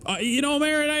 Okay.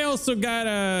 Marin, I also got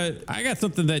I got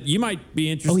something that you might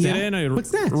be interested in.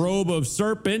 What's that? Robe of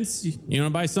serpents. You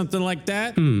want to buy something like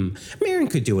that? Marin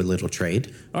could do a little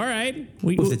trade. All right.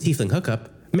 With the Tiefling hookup,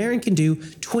 Marin can do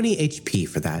 20 HP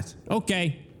for that.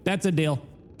 Okay, that's a deal.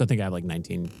 I think I have like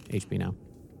 19 HP now.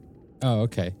 Oh,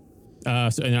 okay.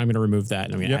 And then I'm going to remove that,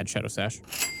 and I'm going to add Shadow Sash.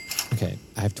 Okay,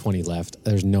 I have 20 left.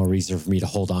 There's no reason for me to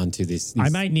hold on to these. I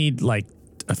might need like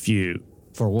a few.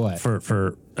 For what?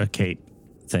 For a cape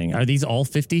thing. Are these all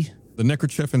 50? The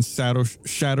neckerchief and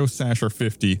shadow sash are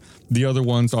 50. The other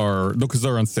ones are, no, because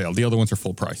they're on sale. The other ones are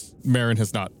full price. Marin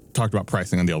has not talked about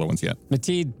pricing on the other ones yet.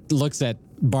 Mateed looks at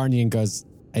Barney and goes,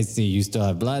 I see you still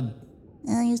have blood.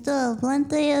 You still have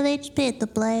plenty of HP to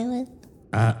play with.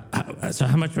 So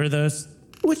how much were those?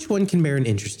 Which one can Marin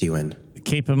interest you in?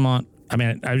 Capemont. I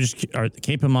mean,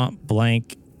 Capemont,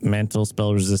 blank, mantle,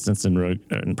 spell resistance, and rogue,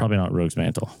 and probably not rogue's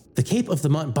mantle. The Cape of the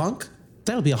Mont Bonk?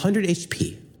 That'll be 100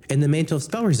 HP. And the Mantle of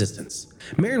Spell Resistance.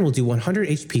 Marin will do 100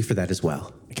 HP for that as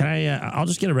well. Can I, I'll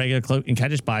just get a regular cloak, and can I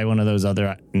just buy one of those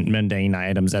other mundane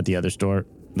items at the other store?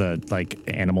 The, like,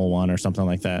 animal one or something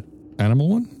like that. Animal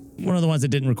one? One of the ones that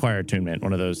didn't require attunement.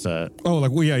 One of those. One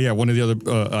of the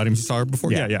other items you saw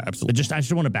before? Yeah, absolutely. I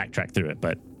just want to backtrack through it,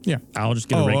 but yeah. I'll just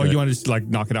get a regular. Oh, you want to just, like,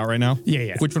 knock it out right now?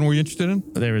 Yeah. Which one were you interested in?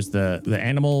 There was the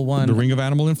animal one. The Ring of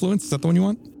Animal Influence? Is that the one you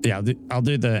want? Yeah, I'll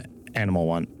do the animal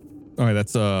one. All right,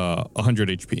 that's 100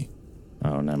 HP.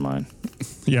 Oh, never mind.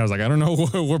 Yeah, I was like, I don't know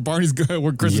where Barney's going,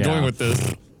 where Chris is going with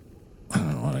this. I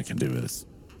don't know what I can do with this.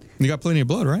 You got plenty of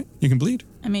blood, right? You can bleed.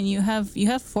 I mean, you have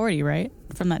 40, right,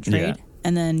 from that trade,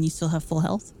 and then you still have full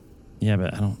health. Yeah,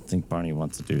 but I don't think Barney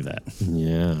wants to do that.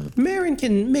 Yeah. Marin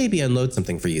can maybe unload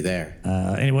something for you there.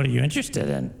 And what are you interested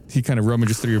in? He kind of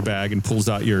rummages through your bag and pulls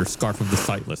out your Scarf of the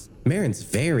Sightless. Marin's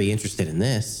very interested in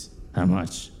this. How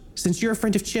much? Since you're a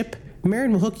friend of Chip,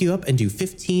 Marin will hook you up and do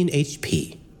 15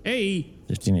 HP. Hey.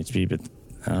 15 HP, but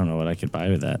I don't know what I could buy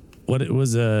with that. What it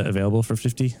was available for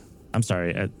 50? I'm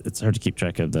sorry, it's hard to keep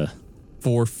track of the...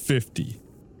 450.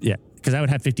 Yeah, because I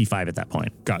would have 55 at that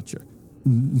point. Gotcha.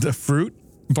 The fruit,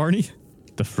 Barney?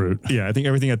 The fruit? Yeah, I think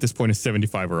everything at this point is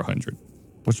 75 or 100.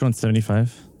 Which one's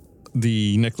 75?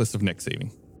 The Necklace of Neck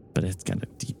Saving. But it's got a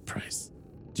deep price.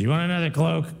 Do you want another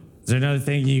cloak? Is there another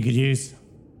thing you could use?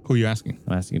 Who are you asking?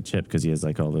 I'm asking Chip because he has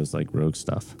like all those like rogue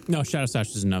stuff. No, Shadow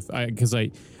Sash is enough. Because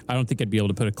I don't think I'd be able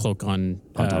to put a cloak on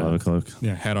top of a cloak.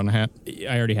 Yeah, hat on a hat.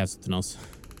 I already have something else.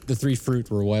 The 3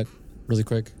 fruit were what? Really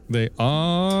quick. They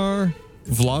are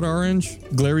Vlad Orange,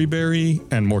 Glary Berry,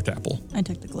 and Mort Apple. I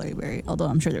took the Glary Berry, although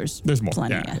I'm sure there's more.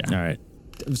 plenty. Yeah. All right.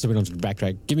 So we don't have to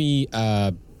backtrack. Give me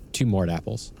 2 mort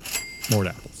apples. Mort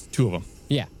apples. 2 of them.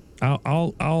 Yeah.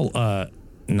 I'll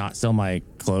not sell my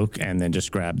cloak and then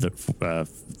just grab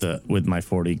the with my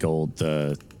 40 gold,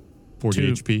 the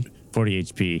 40 HP. 40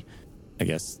 HP. I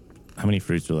guess. How many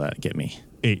fruits will that get me?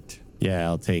 8. Yeah,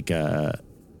 I'll take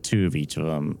 2 of each of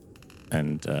them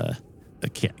and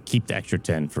keep the extra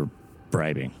 10 for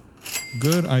bribing.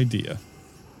 Good idea.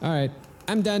 All right.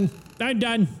 I'm done. I'm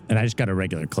done. And I just got a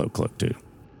regular cloak too.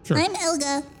 Sure. I'm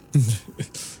Elga.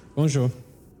 Bonjour.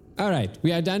 All right.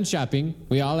 We are done shopping.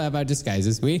 We all have our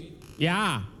disguises.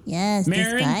 Yeah. Yes,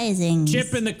 Marin, disguising.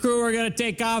 Chip and the crew are going to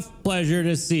take off. Pleasure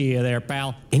to see you there,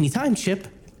 pal. Anytime, Chip.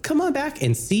 Come on back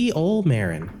and see old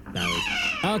Marin.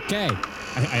 Okay.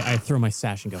 I throw my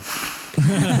sash and go.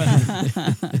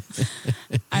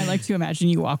 I like to imagine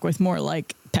you walk with more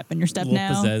like pep in your step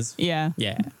now. Pizzazz. Yeah.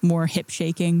 Yeah. More hip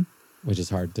shaking. Which is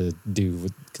hard to do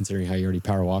considering how you already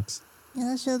power walks.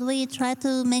 Yeah, should we try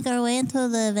to make our way into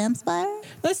the Vampspire?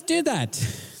 Let's do that.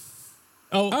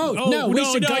 No, we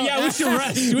should go. Yeah, we should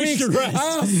rest. We should rest.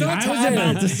 Oh, so I was tired.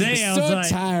 about to say, I was so like-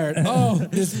 tired. Oh,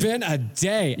 it's been a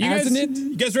day, hasn't it?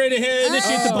 You guys ready to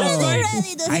initiate the boss We're fight?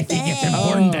 ready to I think it's stay.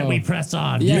 important that we press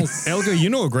on. Yes. Elga, you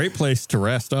know a great place to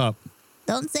rest up.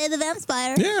 Don't say the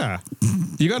Vampspire. Yeah.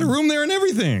 You got a room there and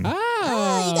everything.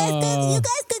 Oh, you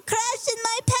guys could crash in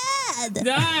my pad.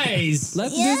 Nice.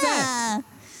 Let's do that. Yeah.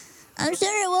 I'm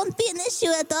sure it won't be an issue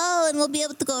at all, and we'll be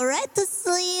able to go right to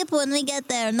sleep when we get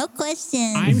there. No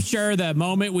question. I'm sure the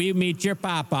moment we meet your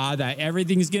papa that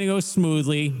everything's going to go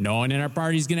smoothly. No one in our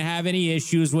party's going to have any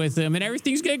issues with him, and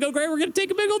everything's going to go great. We're going to take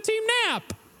a big old team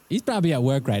nap. He's probably at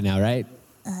work right now, right?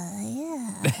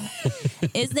 Yeah.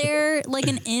 Is there like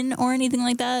an inn or anything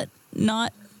like that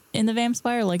not in the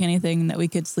Vampspire? Like anything that we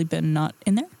could sleep in not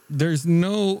in there? There's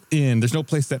no inn. There's no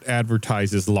place that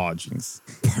advertises lodgings.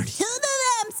 To the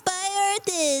Vampspire it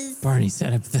is. Barney,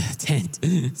 set up the tent.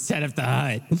 Set up the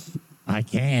hut. I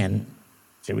can.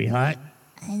 Should we hut?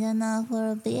 I don't know if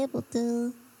we'll be able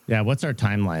to. Yeah, what's our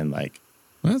timeline like?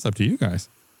 Well, that's up to you guys.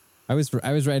 I was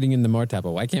writing in the mort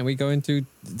apple. Why can't we go into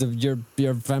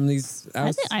your family's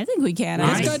house? I think we can.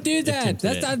 Let's go do that.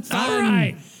 That's not fun. All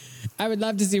right. I would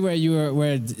love to see where you were.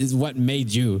 Where is what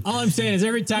made you? All I'm saying is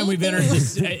every time we've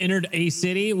entered a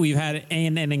city, we've had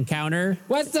an encounter.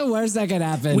 What's the worst that could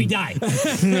happen? We die.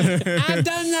 I've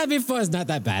done that before. It's not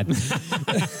that bad.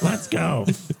 Let's go.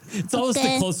 It's almost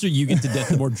the closer you get to death,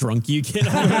 the more drunk you get.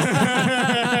 I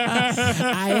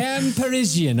am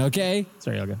Parisian, okay?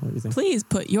 Sorry, Olga. What do you think? Please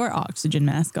put your oxygen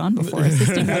mask on before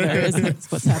assisting others.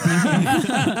 That's what's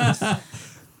happening here.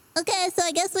 Okay, so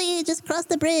I guess we just cross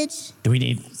the bridge. Do we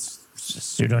need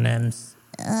pseudonyms?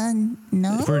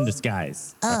 No. If we're in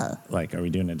disguise. Oh. Like, are we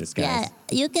doing a disguise? Yeah,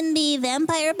 you can be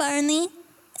Vampire Barney,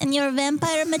 and you're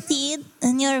Vampire Mateed,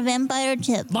 and you're Vampire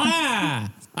Chip. Ah,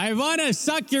 I want to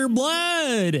suck your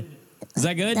blood. Is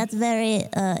that good? That's very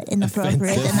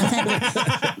inappropriate and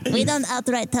offensive. We don't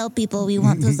outright tell people we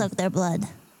want to suck their blood.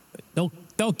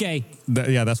 Okay.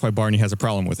 Yeah, that's why Barney has a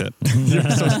problem with it. You're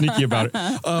so sneaky about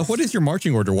it. What is your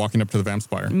marching order walking up to the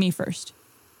Vampspire? Me first.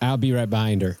 I'll be right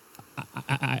behind her.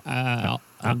 I'll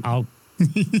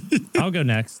go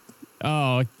next.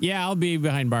 Oh, yeah, I'll be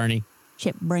behind Barney.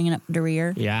 Chip bringing up the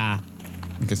rear. Yeah.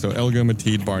 Okay, so Elga,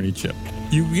 Mateed, Barney, Chip.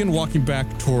 You begin walking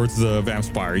back towards the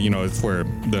Vampspire. You know, it's where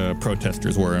the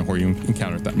protesters were and where you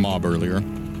encountered that mob earlier.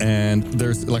 And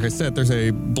there's, like I said, there's a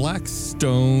black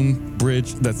stone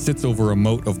bridge that sits over a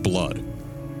moat of blood.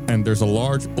 And there's a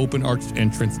large open arched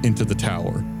entrance into the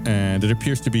tower. And it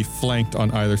appears to be flanked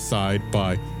on either side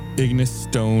by ignis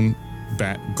stone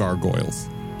bat gargoyles.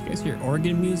 You guys hear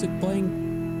organ music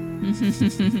playing?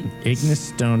 Ignis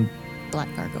stone. Black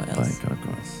gargoyles. Black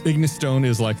gargoyles. Ignis stone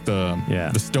is like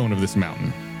the stone of this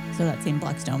mountain. So that same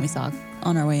black stone we saw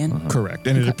on our way in. Correct.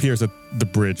 And it appears that the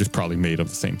bridge is probably made of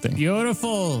the same thing.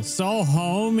 Beautiful. So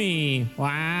homey.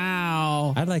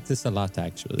 Wow. I like this a lot,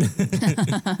 actually.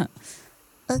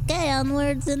 Okay,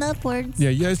 onwards and upwards.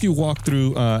 Yeah, as you walk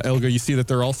through Elga, you see that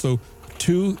there are also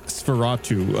 2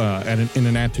 C02 in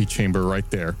an antechamber right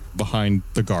there behind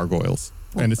the gargoyles.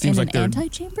 And it seems in like an they're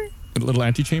antechamber? a little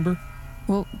antechamber.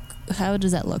 Well, how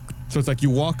does that look? So it's like you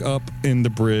walk up in the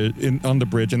bridge on the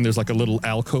bridge, and there's like a little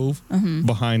alcove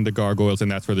behind the gargoyles, and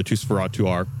that's where the 2 C02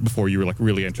 are before you like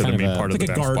really enter Kind the of main part of the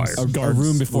like a Vampspire. a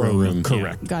room before a room.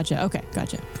 Correct. Gotcha. Okay,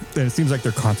 gotcha. And it seems like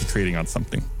they're concentrating on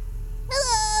something.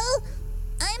 Hello,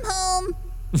 I'm home.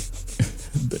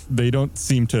 They don't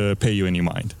seem to pay you any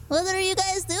mind. What are you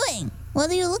guys doing? What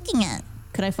are you looking at?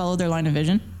 Could I follow their line of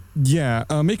vision? Yeah,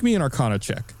 make me an Arcana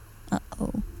check.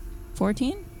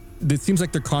 14? It seems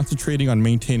like they're concentrating on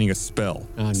maintaining a spell.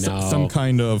 Oh, no. Some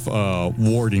kind of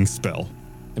warding spell.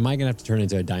 Am I going to have to turn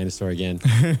into a dinosaur again?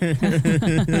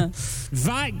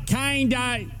 What kind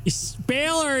of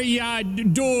spell are you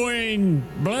doing?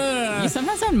 Blah. You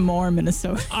sometimes sound more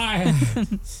Minnesota.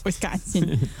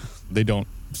 Wisconsin. They don't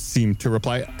seem to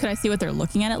reply. Could I see what they're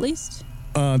looking at least?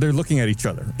 They're looking at each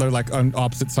other. They're like on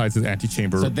opposite sides of the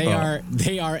antechamber. So they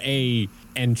are a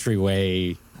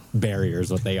entryway barrier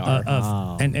is what they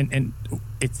are. And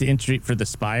it's the entry for the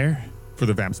spire. For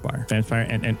the Vampspire.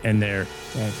 Vampspire, and they're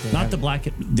not the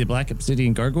black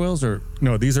obsidian gargoyles, or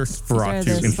no, these are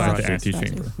Sferatu inside the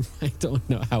antechamber. I don't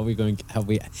know how we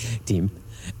team.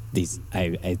 These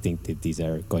I think that these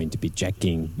are going to be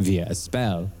checking via a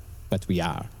spell, but we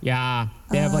are. Yeah,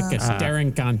 they have like a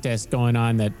staring contest going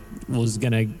on that was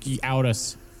gonna out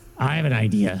us. I have an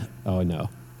idea. Oh no.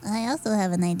 I also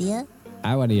have an idea.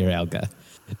 I want to hear Elga.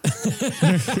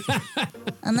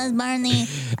 Unless Barney,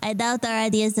 I doubt our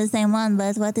idea is the same one,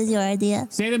 but what is your idea?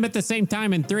 Say them at the same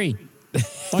time in 3.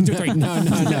 1, 2, 3. No.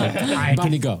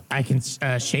 Bonnie, go. I can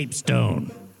shape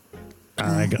stone.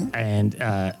 I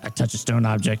touch a stone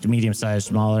object, medium size,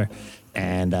 smaller,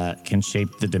 and can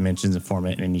shape the dimensions and form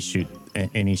it in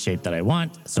any shape that I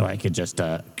want. So I could just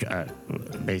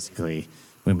basically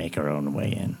we make our own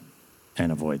way in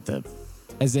and avoid the.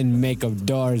 As in make a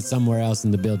door somewhere else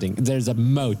in the building. There's a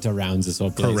moat around this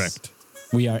whole place. Correct.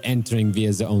 We are entering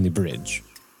via the only bridge.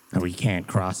 We can't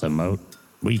cross a moat.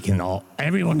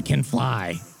 Everyone can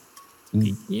fly.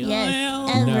 Yes,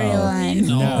 everyone.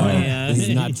 No, this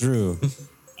is not true.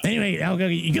 Anyway,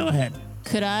 Elga, you go ahead.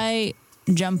 Could I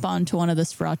jump onto one of the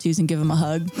Sferatus and give him a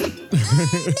hug? I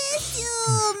miss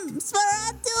you,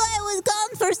 Sferatu. I was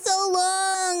gone for so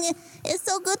long. It's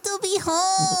so good to be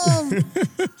home.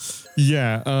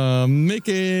 Yeah, make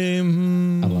a...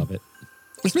 I love it.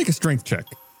 Let's make a strength check.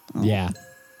 Yeah.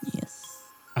 Yes.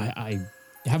 I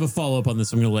have a follow-up on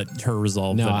this. I'm going to let her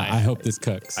resolve. No, that. I hope this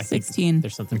cooks. I think 16.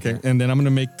 there's something. Okay, and then I'm going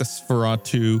to make the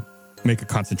Sferatu make a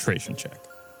concentration check.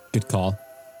 Good call.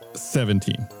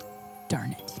 17.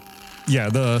 Darn it. Yeah,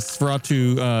 the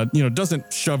Sferatu,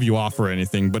 doesn't shove you off or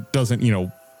anything, but doesn't,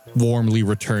 warmly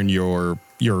return your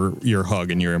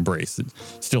hug and your embrace. It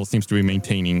still seems to be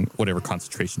maintaining whatever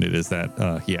concentration it is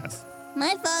that he has.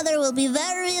 My father will be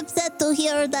very upset to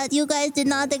hear that you guys did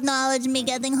not acknowledge me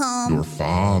getting home. Your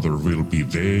father will be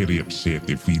very upset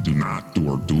if we do not do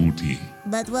our duty.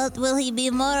 But what will he be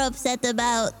more upset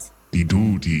about? The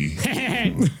duty.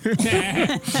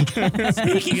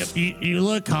 Speaking of, you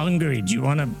look hungry. Do you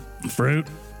want a fruit?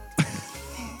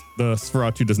 The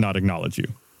Sferatu does not acknowledge you.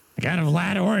 I got a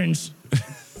flat orange.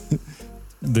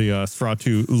 The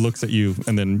Sferatu looks at you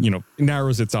and then,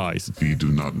 narrows its eyes. We do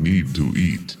not need to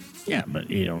eat. Yeah, but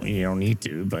you don't need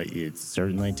to, but it's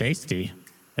certainly tasty.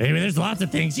 I mean, there's lots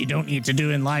of things you don't need to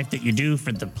do in life that you do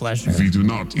for the pleasure. We do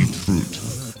not eat fruit.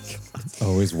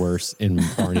 Always worse in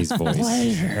Barney's voice.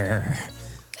 Pleasure.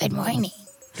 Good morning.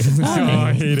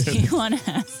 I hate it. Do you want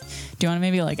to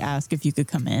maybe ask if you could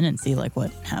come in and see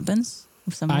what happens?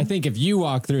 With someone? I think if you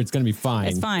walk through, it's going to be fine.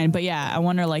 It's fine, but yeah, I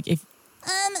wonder if.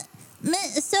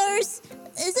 Sirs,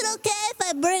 is it okay if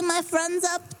I bring my friends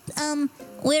up? I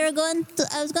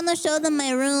was going to show them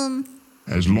my room.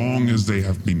 As long as they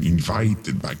have been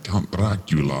invited by Count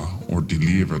Dracula or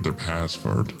deliver their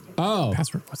password. Oh.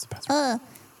 Password? What's the password?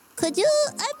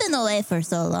 I've been away for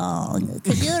so long.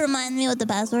 Could you remind me what the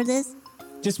password is?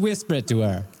 Just whisper it to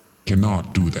her.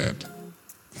 Cannot do that.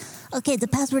 Okay, the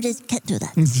password is can't do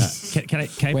that. Can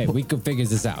I Wait, we could figure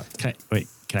this out. Can I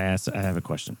ask? I have a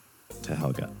question to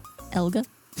Helga. Elga?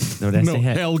 No, did I say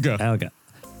Helga. Helga.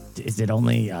 Is it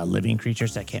only living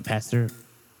creatures that can't pass through?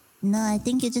 No, I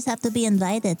think you just have to be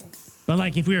invited. But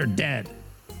if we were dead,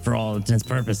 for all intents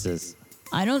and purposes.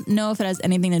 I don't know if it has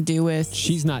anything to do with.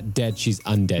 She's not dead. She's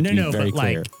undead. No, very but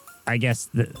clear. I guess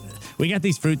we got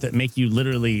these fruit that make you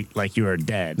literally like you are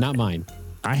dead. Not mine.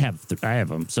 I have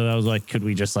them. So I was like, could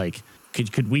we just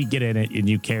could we get in it and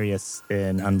you carry us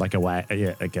in on a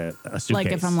suitcase? Like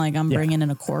if I'm bringing in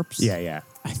a corpse. Yeah.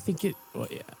 I think it. Well,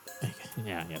 yeah.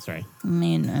 Yeah. Sorry. I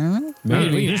mean, I don't know.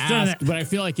 Maybe we can ask, but I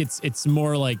feel like it's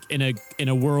more like in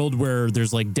a world where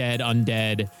there's dead,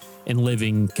 undead, and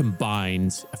living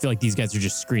combined. I feel like these guys are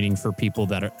just screening for people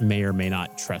that may or may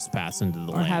not trespass into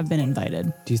the Or land. have been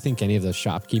invited. Do you think any of those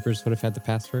shopkeepers would have had the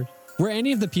password? Were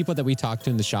any of the people that we talked to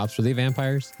in the shops, were they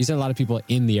vampires? You said a lot of people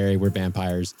in the area were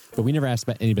vampires, but we never asked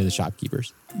about anybody of the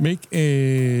shopkeepers. Make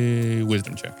a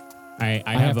wisdom check. I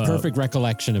have a perfect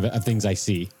recollection of things I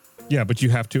see. Yeah, but you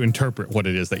have to interpret what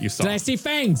it is that you saw. Did I see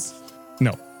fangs?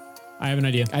 No. I have an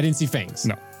idea. I didn't see fangs.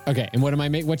 No. Okay, and what am I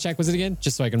make? What check was it again?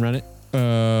 Just so I can run it?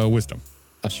 Wisdom.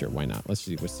 Oh, sure. Why not? Let's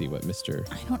see what Mr.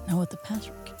 I don't know what the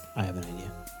password is. I have an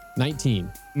idea.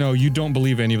 19. No, you don't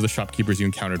believe any of the shopkeepers you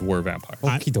encountered were vampires.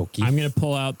 Okie dokie. I'm going to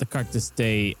pull out the Cartas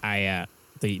de Aya,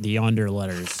 the yonder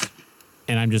letters,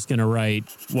 and I'm just going to write,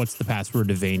 what's the password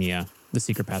to Vainia? The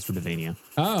secret password to Vainia.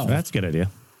 Oh. That's a good idea.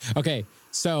 Okay,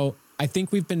 so I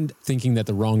think we've been thinking that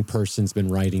the wrong person's been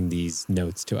writing these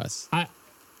notes to us.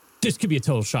 This could be a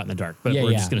total shot in the dark, but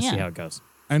we're just going to see how it goes.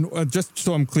 And just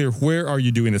so I'm clear, where are you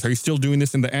doing this? Are you still doing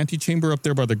this in the antechamber up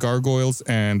there by the gargoyles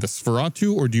and the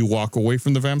C02, or do you walk away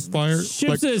from the Vampspire?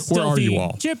 Chip's a stealthy. Where are you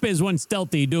all? Chip is one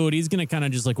stealthy dude. He's gonna kind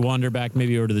of just like wander back,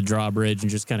 maybe over to the drawbridge,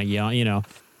 and just kind of yell. You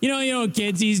know,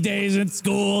 kids these days at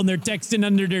school, and they're texting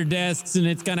under their desks, and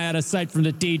it's kind of out of sight from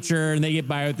the teacher, and they get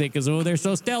by with it because they're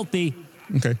so stealthy.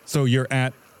 Okay, so you're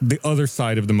at the other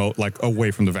side of the moat, like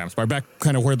away from the Vampspire, back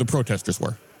kind of where the protesters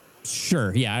were.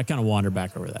 Sure. Yeah, I kind of wander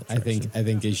back over that direction. I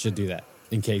think you should do that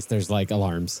in case there's like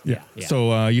alarms. Yeah.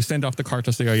 So you send off the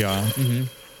Cartas de Aya,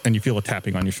 and you feel a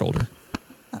tapping on your shoulder.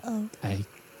 Uh-oh. I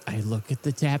look at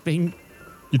the tapping.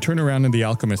 You turn around and the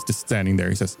alchemist is standing there.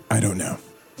 He says, I don't know.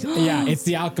 Yeah, it's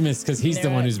the alchemist because he's the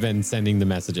one who's been sending the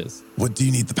messages. What do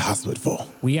you need the password for?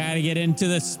 We got to get into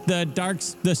the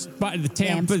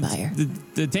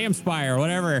Tam Spire,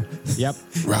 whatever. Yep.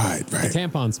 Right. The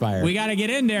tampon spire. We got to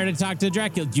get in there to talk to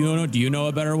Dracula. Do you know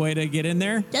a better way to get in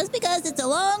there? Just because it's a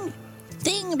long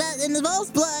thing that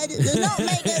involves blood does not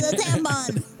make it a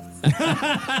tampon.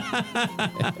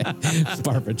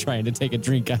 Barbara trying to take a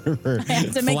drink out of her I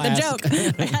have to make the joke.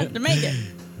 I have to make it.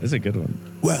 That's a good one.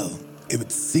 Well, it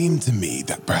would seem to me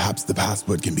that perhaps the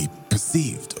password can be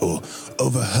perceived or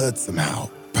overheard somehow.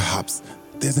 Perhaps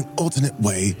there's an alternate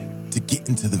way to get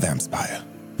into the Vampspire.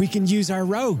 We can use our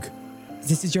rogue.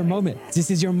 This is your moment. This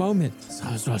is your moment. That's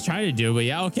what I was trying to do, but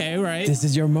yeah, okay, right. This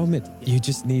is your moment. You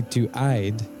just need to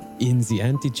hide in the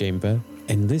antechamber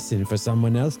and listen for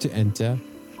someone else to enter.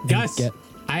 Gus,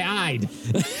 I eyed.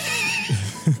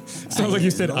 sounds like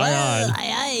you said I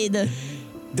eyed.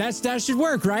 That should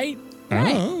work, right?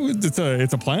 Right. Oh,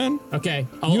 it's a plan. Okay.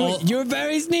 You're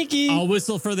very sneaky. I'll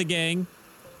whistle for the gang.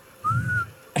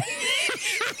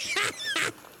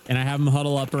 And I have them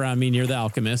huddle up around me near the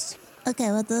alchemist.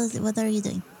 Okay, what are you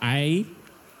doing? I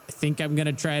think I'm going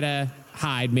to try to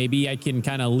hide. Maybe I can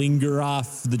kind of linger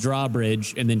off the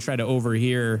drawbridge and then try to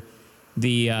overhear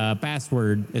the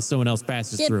password as someone else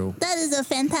passes Chip, through. that is a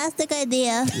fantastic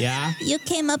idea. Yeah? You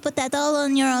came up with that all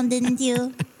on your own, didn't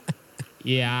you?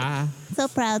 Yeah. So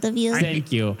proud of you.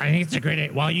 Thank you. I think it's a great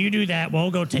idea. While you do that, we'll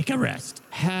go take a rest.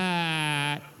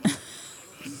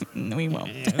 We won't.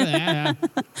 I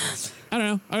don't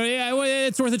know.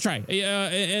 It's worth a try.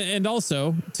 And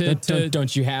also,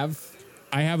 don't you have?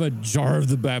 I have a jar of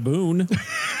the baboon.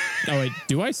 Oh, wait.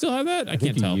 Do I still have that? I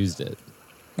can't tell. You used it.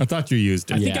 I thought you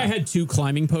used it. I think I had 2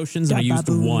 climbing potions and I used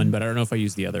one, but I don't know if I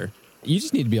used the other. You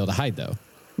just need to be able to hide, though.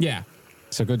 Yeah.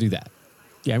 So go do that.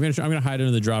 Yeah, I'm gonna hide under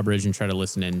the drawbridge and try to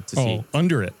listen in to see.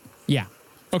 Under it. Yeah.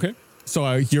 Okay.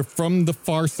 So you're from the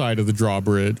far side of the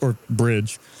drawbridge or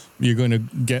bridge. You're going to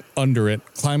get under it,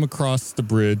 climb across the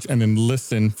bridge, and then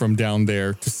listen from down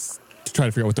there to try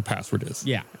to figure out what the password is.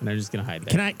 Yeah, and I'm just gonna hide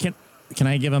there. Can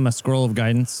I give him a scroll of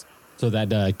guidance? So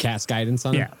that cast guidance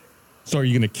on him? Yeah. So are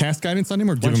you going to cast guidance on him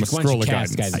or give him a scroll of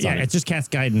guidance? Yeah, it's just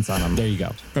cast guidance on him. There you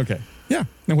go. Okay. Yeah.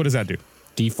 Now what does that do?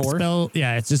 D4? Spell,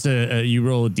 yeah, it's just you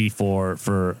roll a D4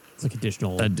 for it's like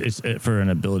additional for an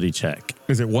ability check.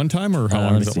 Is it one time or how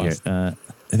long does it last? I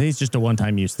think it's just a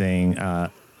one-time use thing.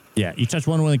 Yeah, you touch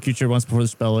one willing creature once before the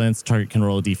spell ends. Target can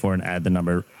roll a D4 and add the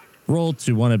number rolled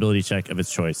to one ability check of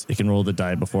its choice. It can roll the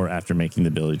die before or after making the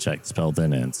ability check. The spell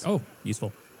then ends. Oh,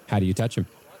 useful. How do you touch him?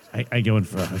 I go in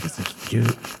for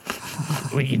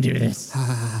we can do this.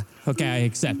 Okay, I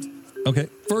accept. Okay.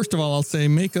 First of all, I'll say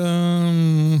make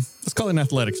let's call it an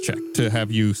athletics check to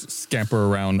have you scamper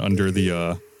around under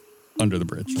the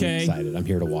bridge. Okay. I'm excited. I'm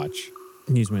here to watch.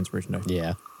 Use my inspiration die.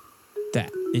 Yeah.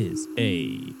 That is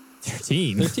a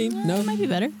 13. 13? No. Might be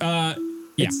better.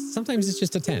 Yeah. Sometimes it's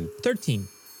just a 10. 13.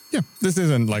 Yeah. This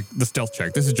isn't like the stealth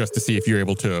check. This is just to see if you're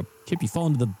able to Chip, you fall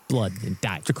into the blood and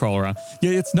die. to crawl around.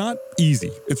 Yeah, it's not easy.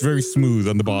 It's very smooth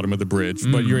on the bottom of the bridge,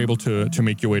 but you're able to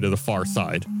make your way to the far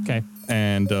side. Okay.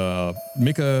 And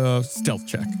make a stealth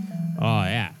check. Oh,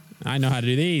 yeah. I know how to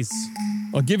do these.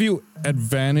 I'll give you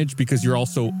advantage because you're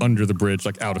also under the bridge,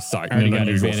 like out of sight. I already in an got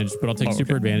unusual advantage, but I'll take Oh,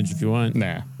 super okay. advantage if you want.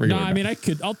 Nah. No, regular I mean, I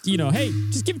could, hey,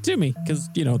 just give it to me because,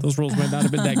 those rolls might not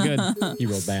have been that good. He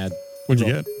rolled bad. What'd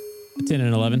you get? 10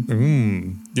 and 11.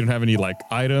 You don't have any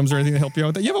items or anything to help you out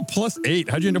with that? You have a +8.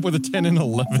 How'd you end up with a 10 and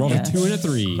 11? Rolled a 2 and a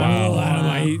 3. I'm a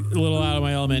little out of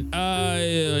my element.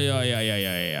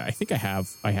 Yeah. I think I have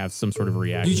some sort of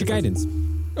reaction. Use your guidance.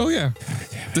 Oh, yeah.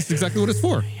 This is exactly what it's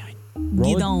for.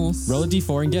 Roll a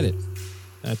D4 and get it.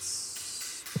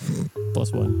 That's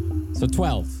 +1. So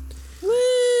 12.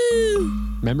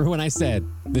 Woo! Remember when I said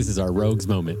this is our rogues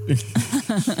moment?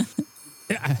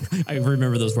 I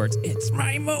remember those words. It's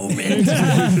my moment.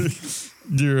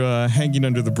 You're hanging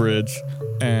under the bridge,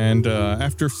 and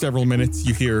after several minutes,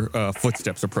 you hear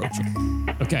footsteps approaching.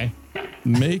 Okay.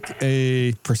 Make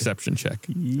a perception check.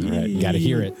 All right, you gotta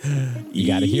hear it. You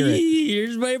gotta hear it.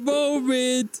 Here's my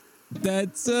moment.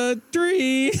 That's a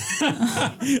 3.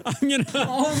 I'm gonna.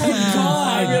 Oh my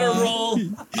god!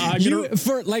 I'm gonna roll.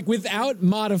 For like without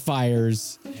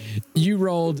modifiers, you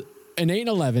rolled an 8 and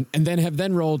 11, and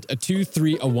then rolled a 2,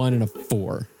 3, a 1, and a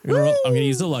 4. I'm gonna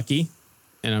use a lucky,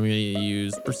 and I'm gonna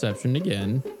use perception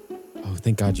again. Oh,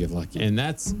 thank God you have lucky. And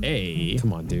that's a.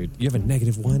 Come on, dude. You have a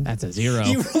 -1. That's a 0.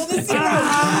 You rolled a 0.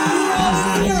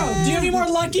 You rolled a 0. Do you have any more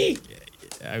lucky?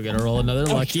 I'm gonna roll another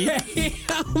lucky. Okay.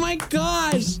 Oh my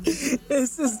gosh.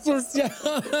 This is just.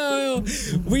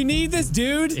 We need this,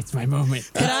 dude. It's my moment.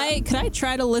 Could I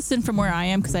try to listen from where I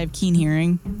am because I have keen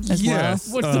hearing as Yes.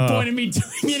 well? What's the point of me doing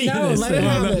any of this? let it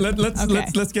happen.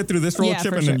 Let's get through this roll, Yeah,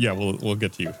 Chip, for and then sure. we'll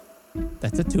get to you.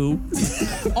 That's a 2.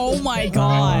 Oh my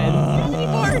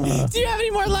god! Do you have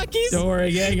any more luckies? Don't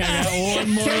worry, gang. I got one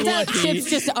more Turns out lucky. Chip's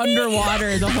just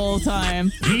underwater the whole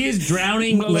time. He is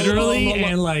drowning literally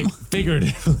and like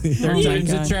figuratively. Third my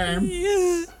time's a God. charm.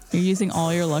 You're using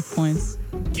all your luck points.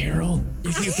 Carol,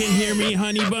 if you can hear me,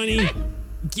 honey bunny,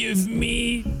 give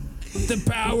me the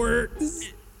power.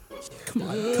 Come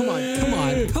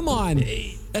on.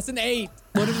 That's an 8.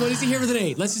 What does he hear with an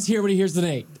 8? Let's just hear what he hears with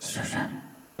an 8.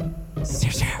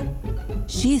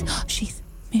 She's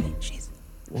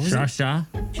Shasha.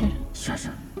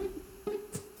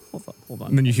 Hold on.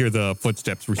 And then you hear the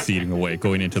footsteps receding away,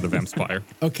 going into the Vampspire.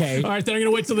 Okay. All right, then I'm gonna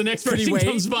wait till the next person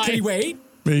comes by. Can he wait?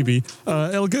 Maybe.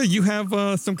 Elga, you have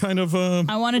some kind of...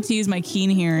 I wanted to use my keen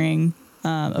hearing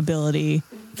ability.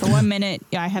 For 1 minute,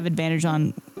 I have advantage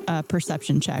on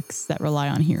perception checks that rely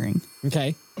on hearing.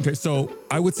 Okay. Okay, so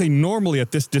I would say normally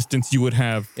at this distance you would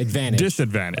have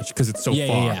disadvantage because it's so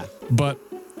far. Yeah. But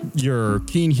your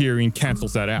keen hearing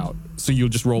cancels that out. So you'll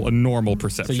just roll a normal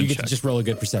perception So you get check. to just roll a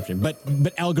good perception. But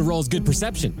Elga rolls good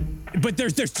perception. But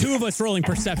there's 2 of us rolling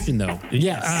perception though.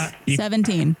 Yes.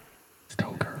 17.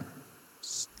 Stoker.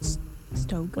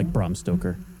 Like Bram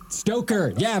Stoker.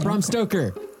 Stoker. Yeah, Bram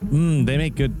Stoker. They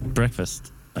make good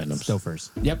breakfast items. Stofers.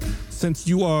 Yep. Since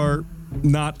you are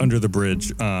not under the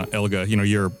bridge, Elga,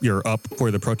 you're up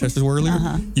where the protesters were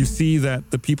earlier. You see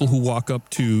that the people who walk up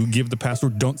to give the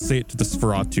password don't say it to the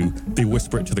C02. They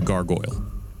whisper it to the gargoyle.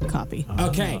 Copy.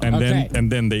 Okay. And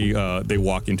then they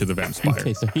walk into the Vampspire.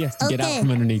 Okay, so he has to get out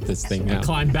from underneath this thing now.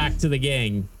 Climb back to the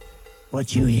gang.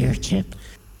 What you hear, Chip?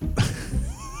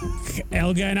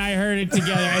 Elga and I heard it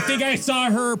together. I think I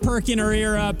saw her perking her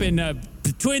ear up, and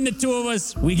between the 2 of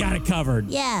us, we got it covered.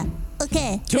 Yeah.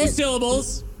 Okay. 2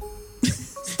 syllables.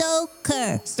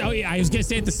 Stoker. I was gonna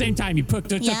say it at the same time. You took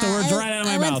the words right out of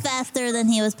my I mouth. went faster than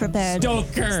he was prepared.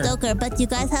 Stoker. But you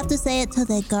guys have to say it to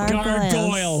the gargoyles.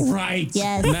 Gargoyle, right.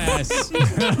 Yes.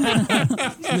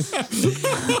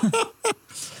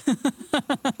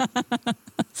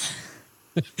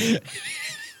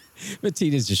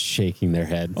 Matita's just shaking their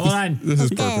head. Hold on. This is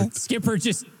perfect. Skipper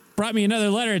just brought me another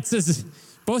letter. It says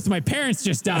both of my parents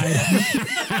just died.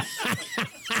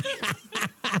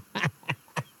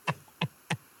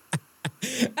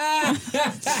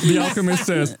 The alchemist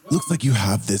says, Looks like you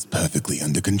have this perfectly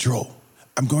under control.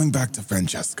 I'm going back to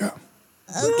Francesca.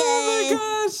 Okay. Oh my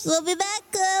gosh. We'll be back,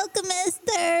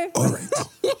 Alchemister. All right.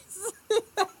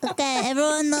 Okay,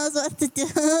 everyone knows what to do.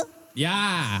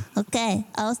 Yeah. Okay,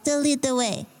 I'll still lead the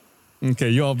way. okay,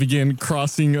 you all begin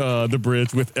crossing the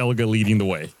bridge with Elga leading the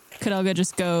way. Could Elga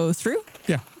just go through?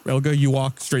 Yeah, Elga, you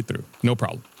walk straight through. No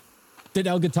problem. Did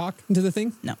Elga talk into the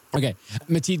thing? No. Okay.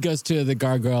 Matite goes to the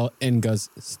gargoyle and goes,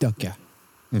 Stoker.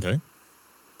 Okay.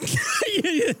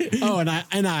 Oh,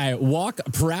 and I walk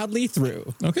proudly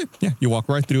through. Okay, yeah, you walk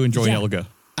right through and join Yeah. Elga.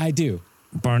 I do.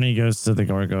 Barney goes to the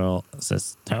gargoyle,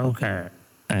 says Stoker,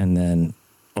 and then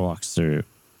walks through.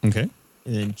 Okay.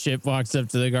 And then Chip walks up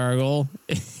to the gargoyle.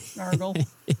 Gargle.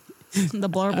 The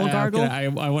blurble gargle. I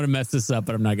want to mess this up,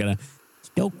 but I'm not gonna.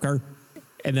 Stoker.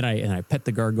 And then I pet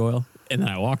the gargoyle, and then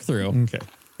I walk through. Okay.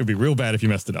 It'd be real bad if you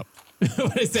messed it up.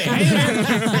 What I say? Hey there,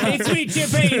 it's me, Chip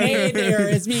Aiden. Hey there,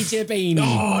 it's me, Chip Aiden.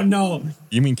 Oh no.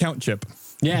 You mean Count Chip?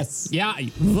 Yes. Yeah.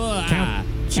 Chipula.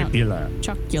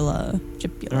 Chipula.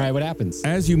 All right, what happens?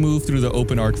 As you move through the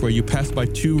open archway, you pass by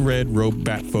 2 red-robed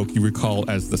batfolk you recall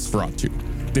as the C02.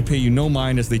 They pay you no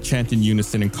mind as they chant in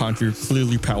unison and conjure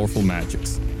clearly powerful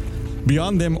magics.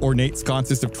 Beyond them, ornate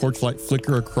sconces of torchlight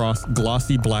flicker across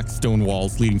glossy black stone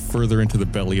walls leading further into the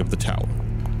belly of the tower.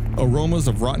 Aromas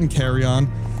of rotten carrion,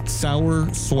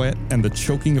 sour sweat, and the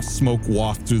choking of smoke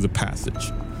waft through the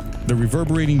passage. The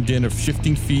reverberating din of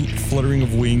shifting feet, fluttering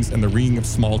of wings, and the ringing of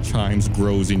small chimes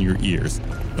grows in your ears,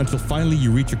 until finally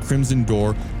you reach a crimson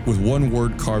door with one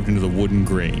word carved into the wooden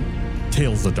grain: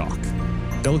 Tailzadoc.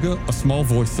 Elga, a small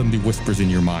voice suddenly whispers in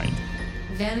your mind.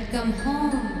 Welcome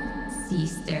home,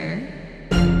 sister.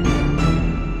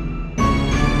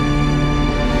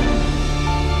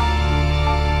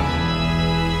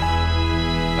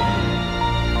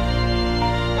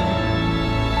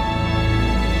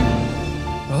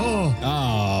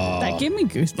 That gave me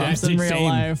goosebumps That's in real insane.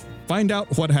 life. Find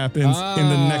out what happens in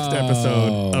the next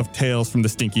episode of Tales from the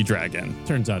Stinky Dragon.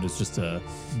 Turns out it's just a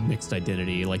mixed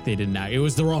identity. Like they didn't act. It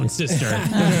was the wrong sister.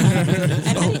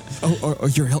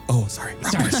 You're sorry.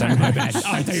 Sorry, my bad. Oh,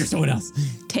 I thought you were someone else.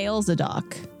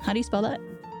 Tailzadoc. How do you spell that?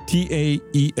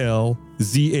 Taelzadok.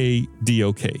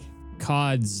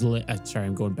 Sorry,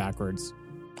 I'm going backwards.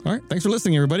 All right. Thanks for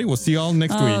listening, everybody. We'll see you all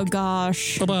next Oh, week.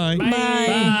 gosh. Bye-bye.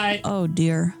 Bye. Oh,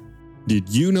 dear. Did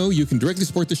you know you can directly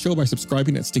support the show by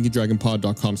subscribing at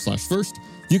stinkydragonpod.com/first?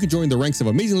 You can join the ranks of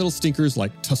amazing little stinkers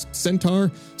like Tusked Centaur,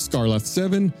 Scarlath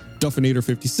 7, Duffinator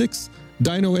 56,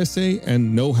 Dino SA,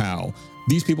 and Know How.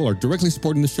 These people are directly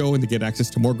supporting the show and they get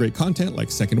access to more great content like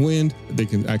Second Wind. They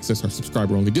can access our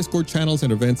subscriber-only Discord channels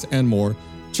and events and more.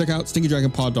 Check out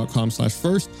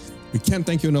stinkydragonpod.com/first. We can't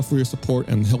thank you enough for your support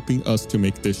and helping us to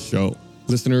make this show.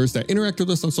 Listeners that interact with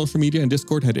us on social media and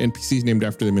Discord had NPCs named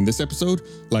after them in this episode,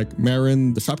 like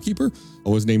Marin the Shopkeeper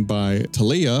was named by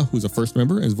Talea, who's a first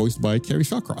member, and is voiced by Carrie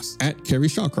Shawcross, at Carrie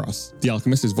Shawcross. The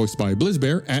Alchemist is voiced by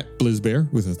Blizzbear, at Blizzbear,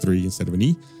 with a 3 instead of an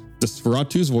E. The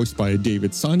Sferatu is voiced by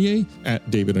David Sanye, at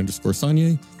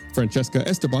David_Sanye. Francesca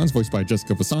Esteban is voiced by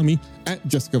Jessica Vasami, at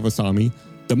Jessica Vasami.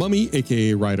 The Mummy,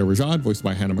 aka Ryder Rajad, voiced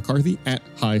by Hannah McCarthy, at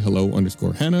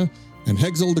HiHello_Hannah. And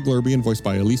Hexel the Glurbian, voiced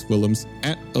by Elise Willems,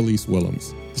 at Elise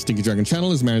Willems. The Stinky Dragon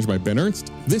channel is managed by Ben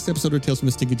Ernst. This episode of Tales from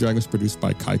the Stinky Dragon was produced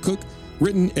by Kai Cook,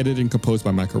 written, edited, and composed by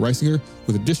Michael Reisinger,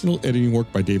 with additional editing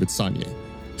work by David Sanye.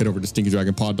 Head over to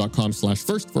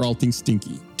stinkydragonpod.com/first for all things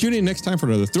stinky. Tune in next time for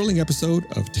another thrilling episode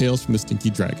of Tales from the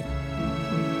Stinky Dragon.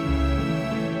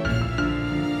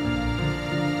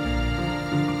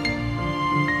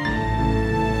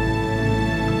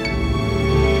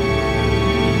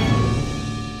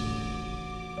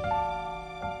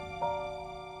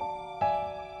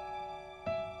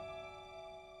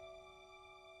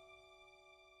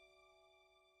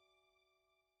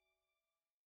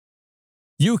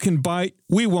 You can bite,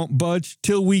 we won't budge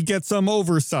till we get some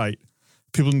oversight.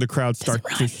 People in the crowd start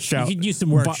to shout. You could use some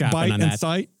workshopping bite on and that.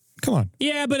 sight. Come on.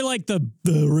 Yeah, but like the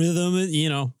rhythm, you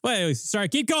know. Wait, sorry,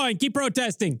 keep going, keep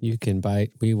protesting. You can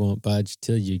bite, we won't budge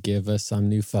till you give us some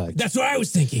new fudge. That's what I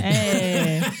was thinking.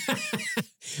 Hey.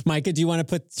 Micah, do you want to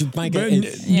put Micah?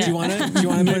 Yeah. Do you want to put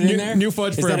it in there? New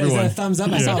fudge for Is everyone. that a thumbs up?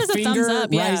 I Yeah. saw a There's a finger thumbs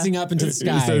up, yeah. rising up into the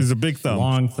sky. There's a big thumb.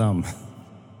 Long thumb.